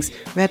Sings,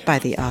 read by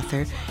the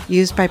author,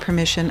 used by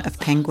permission of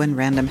Penguin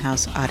Random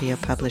House Audio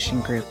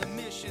Publishing Group,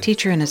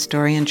 teacher and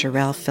historian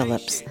Jarrell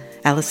Phillips,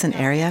 Allison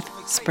Arief,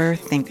 Spur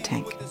Think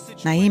Tank,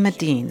 Naima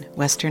Dean,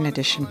 Western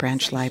Edition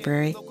Branch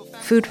Library,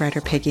 food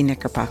writer Peggy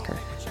Knickerbocker,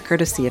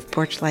 courtesy of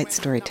Porchlight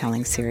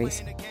Storytelling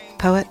Series,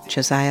 poet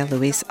Josiah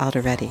Luis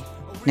Alderete,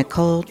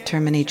 Nicole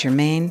Termini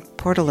Germain,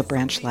 Portola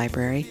Branch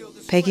Library,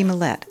 Peggy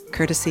Millette,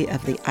 courtesy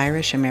of the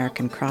Irish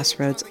American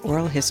Crossroads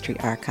Oral History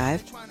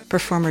Archive,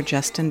 performer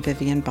Justin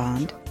Vivian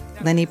Bond,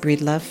 Lenny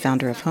Breedlove,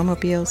 founder of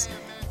Homobiles,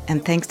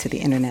 and thanks to the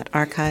Internet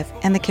Archive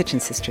and the Kitchen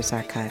Sisters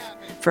Archive.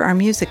 For our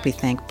music, we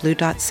thank Blue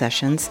Dot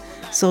Sessions,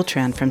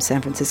 Sultran from San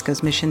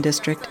Francisco's Mission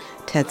District,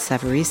 Ted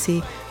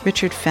Savarisi,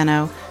 Richard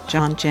Fenno,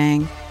 John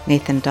Jang,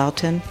 Nathan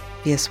Dalton,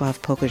 Wiesław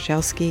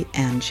Pogorzelski,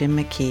 and Jim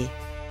McKee.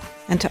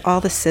 And to all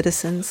the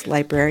citizens,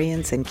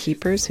 librarians, and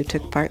keepers who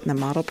took part in the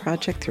model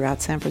project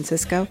throughout San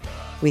Francisco,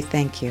 we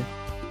thank you.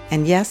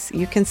 And yes,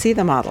 you can see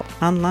the model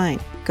online.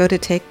 Go to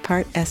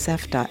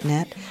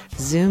takepartsf.net,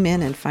 zoom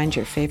in and find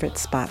your favorite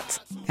spots.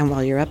 And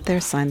while you're up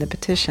there, sign the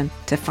petition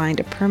to find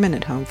a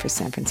permanent home for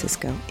San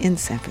Francisco in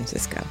San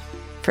Francisco.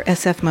 For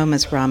SF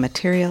MoMA's Raw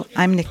Material,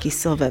 I'm Nikki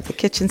Silva of the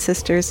Kitchen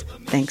Sisters.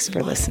 Thanks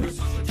for listening.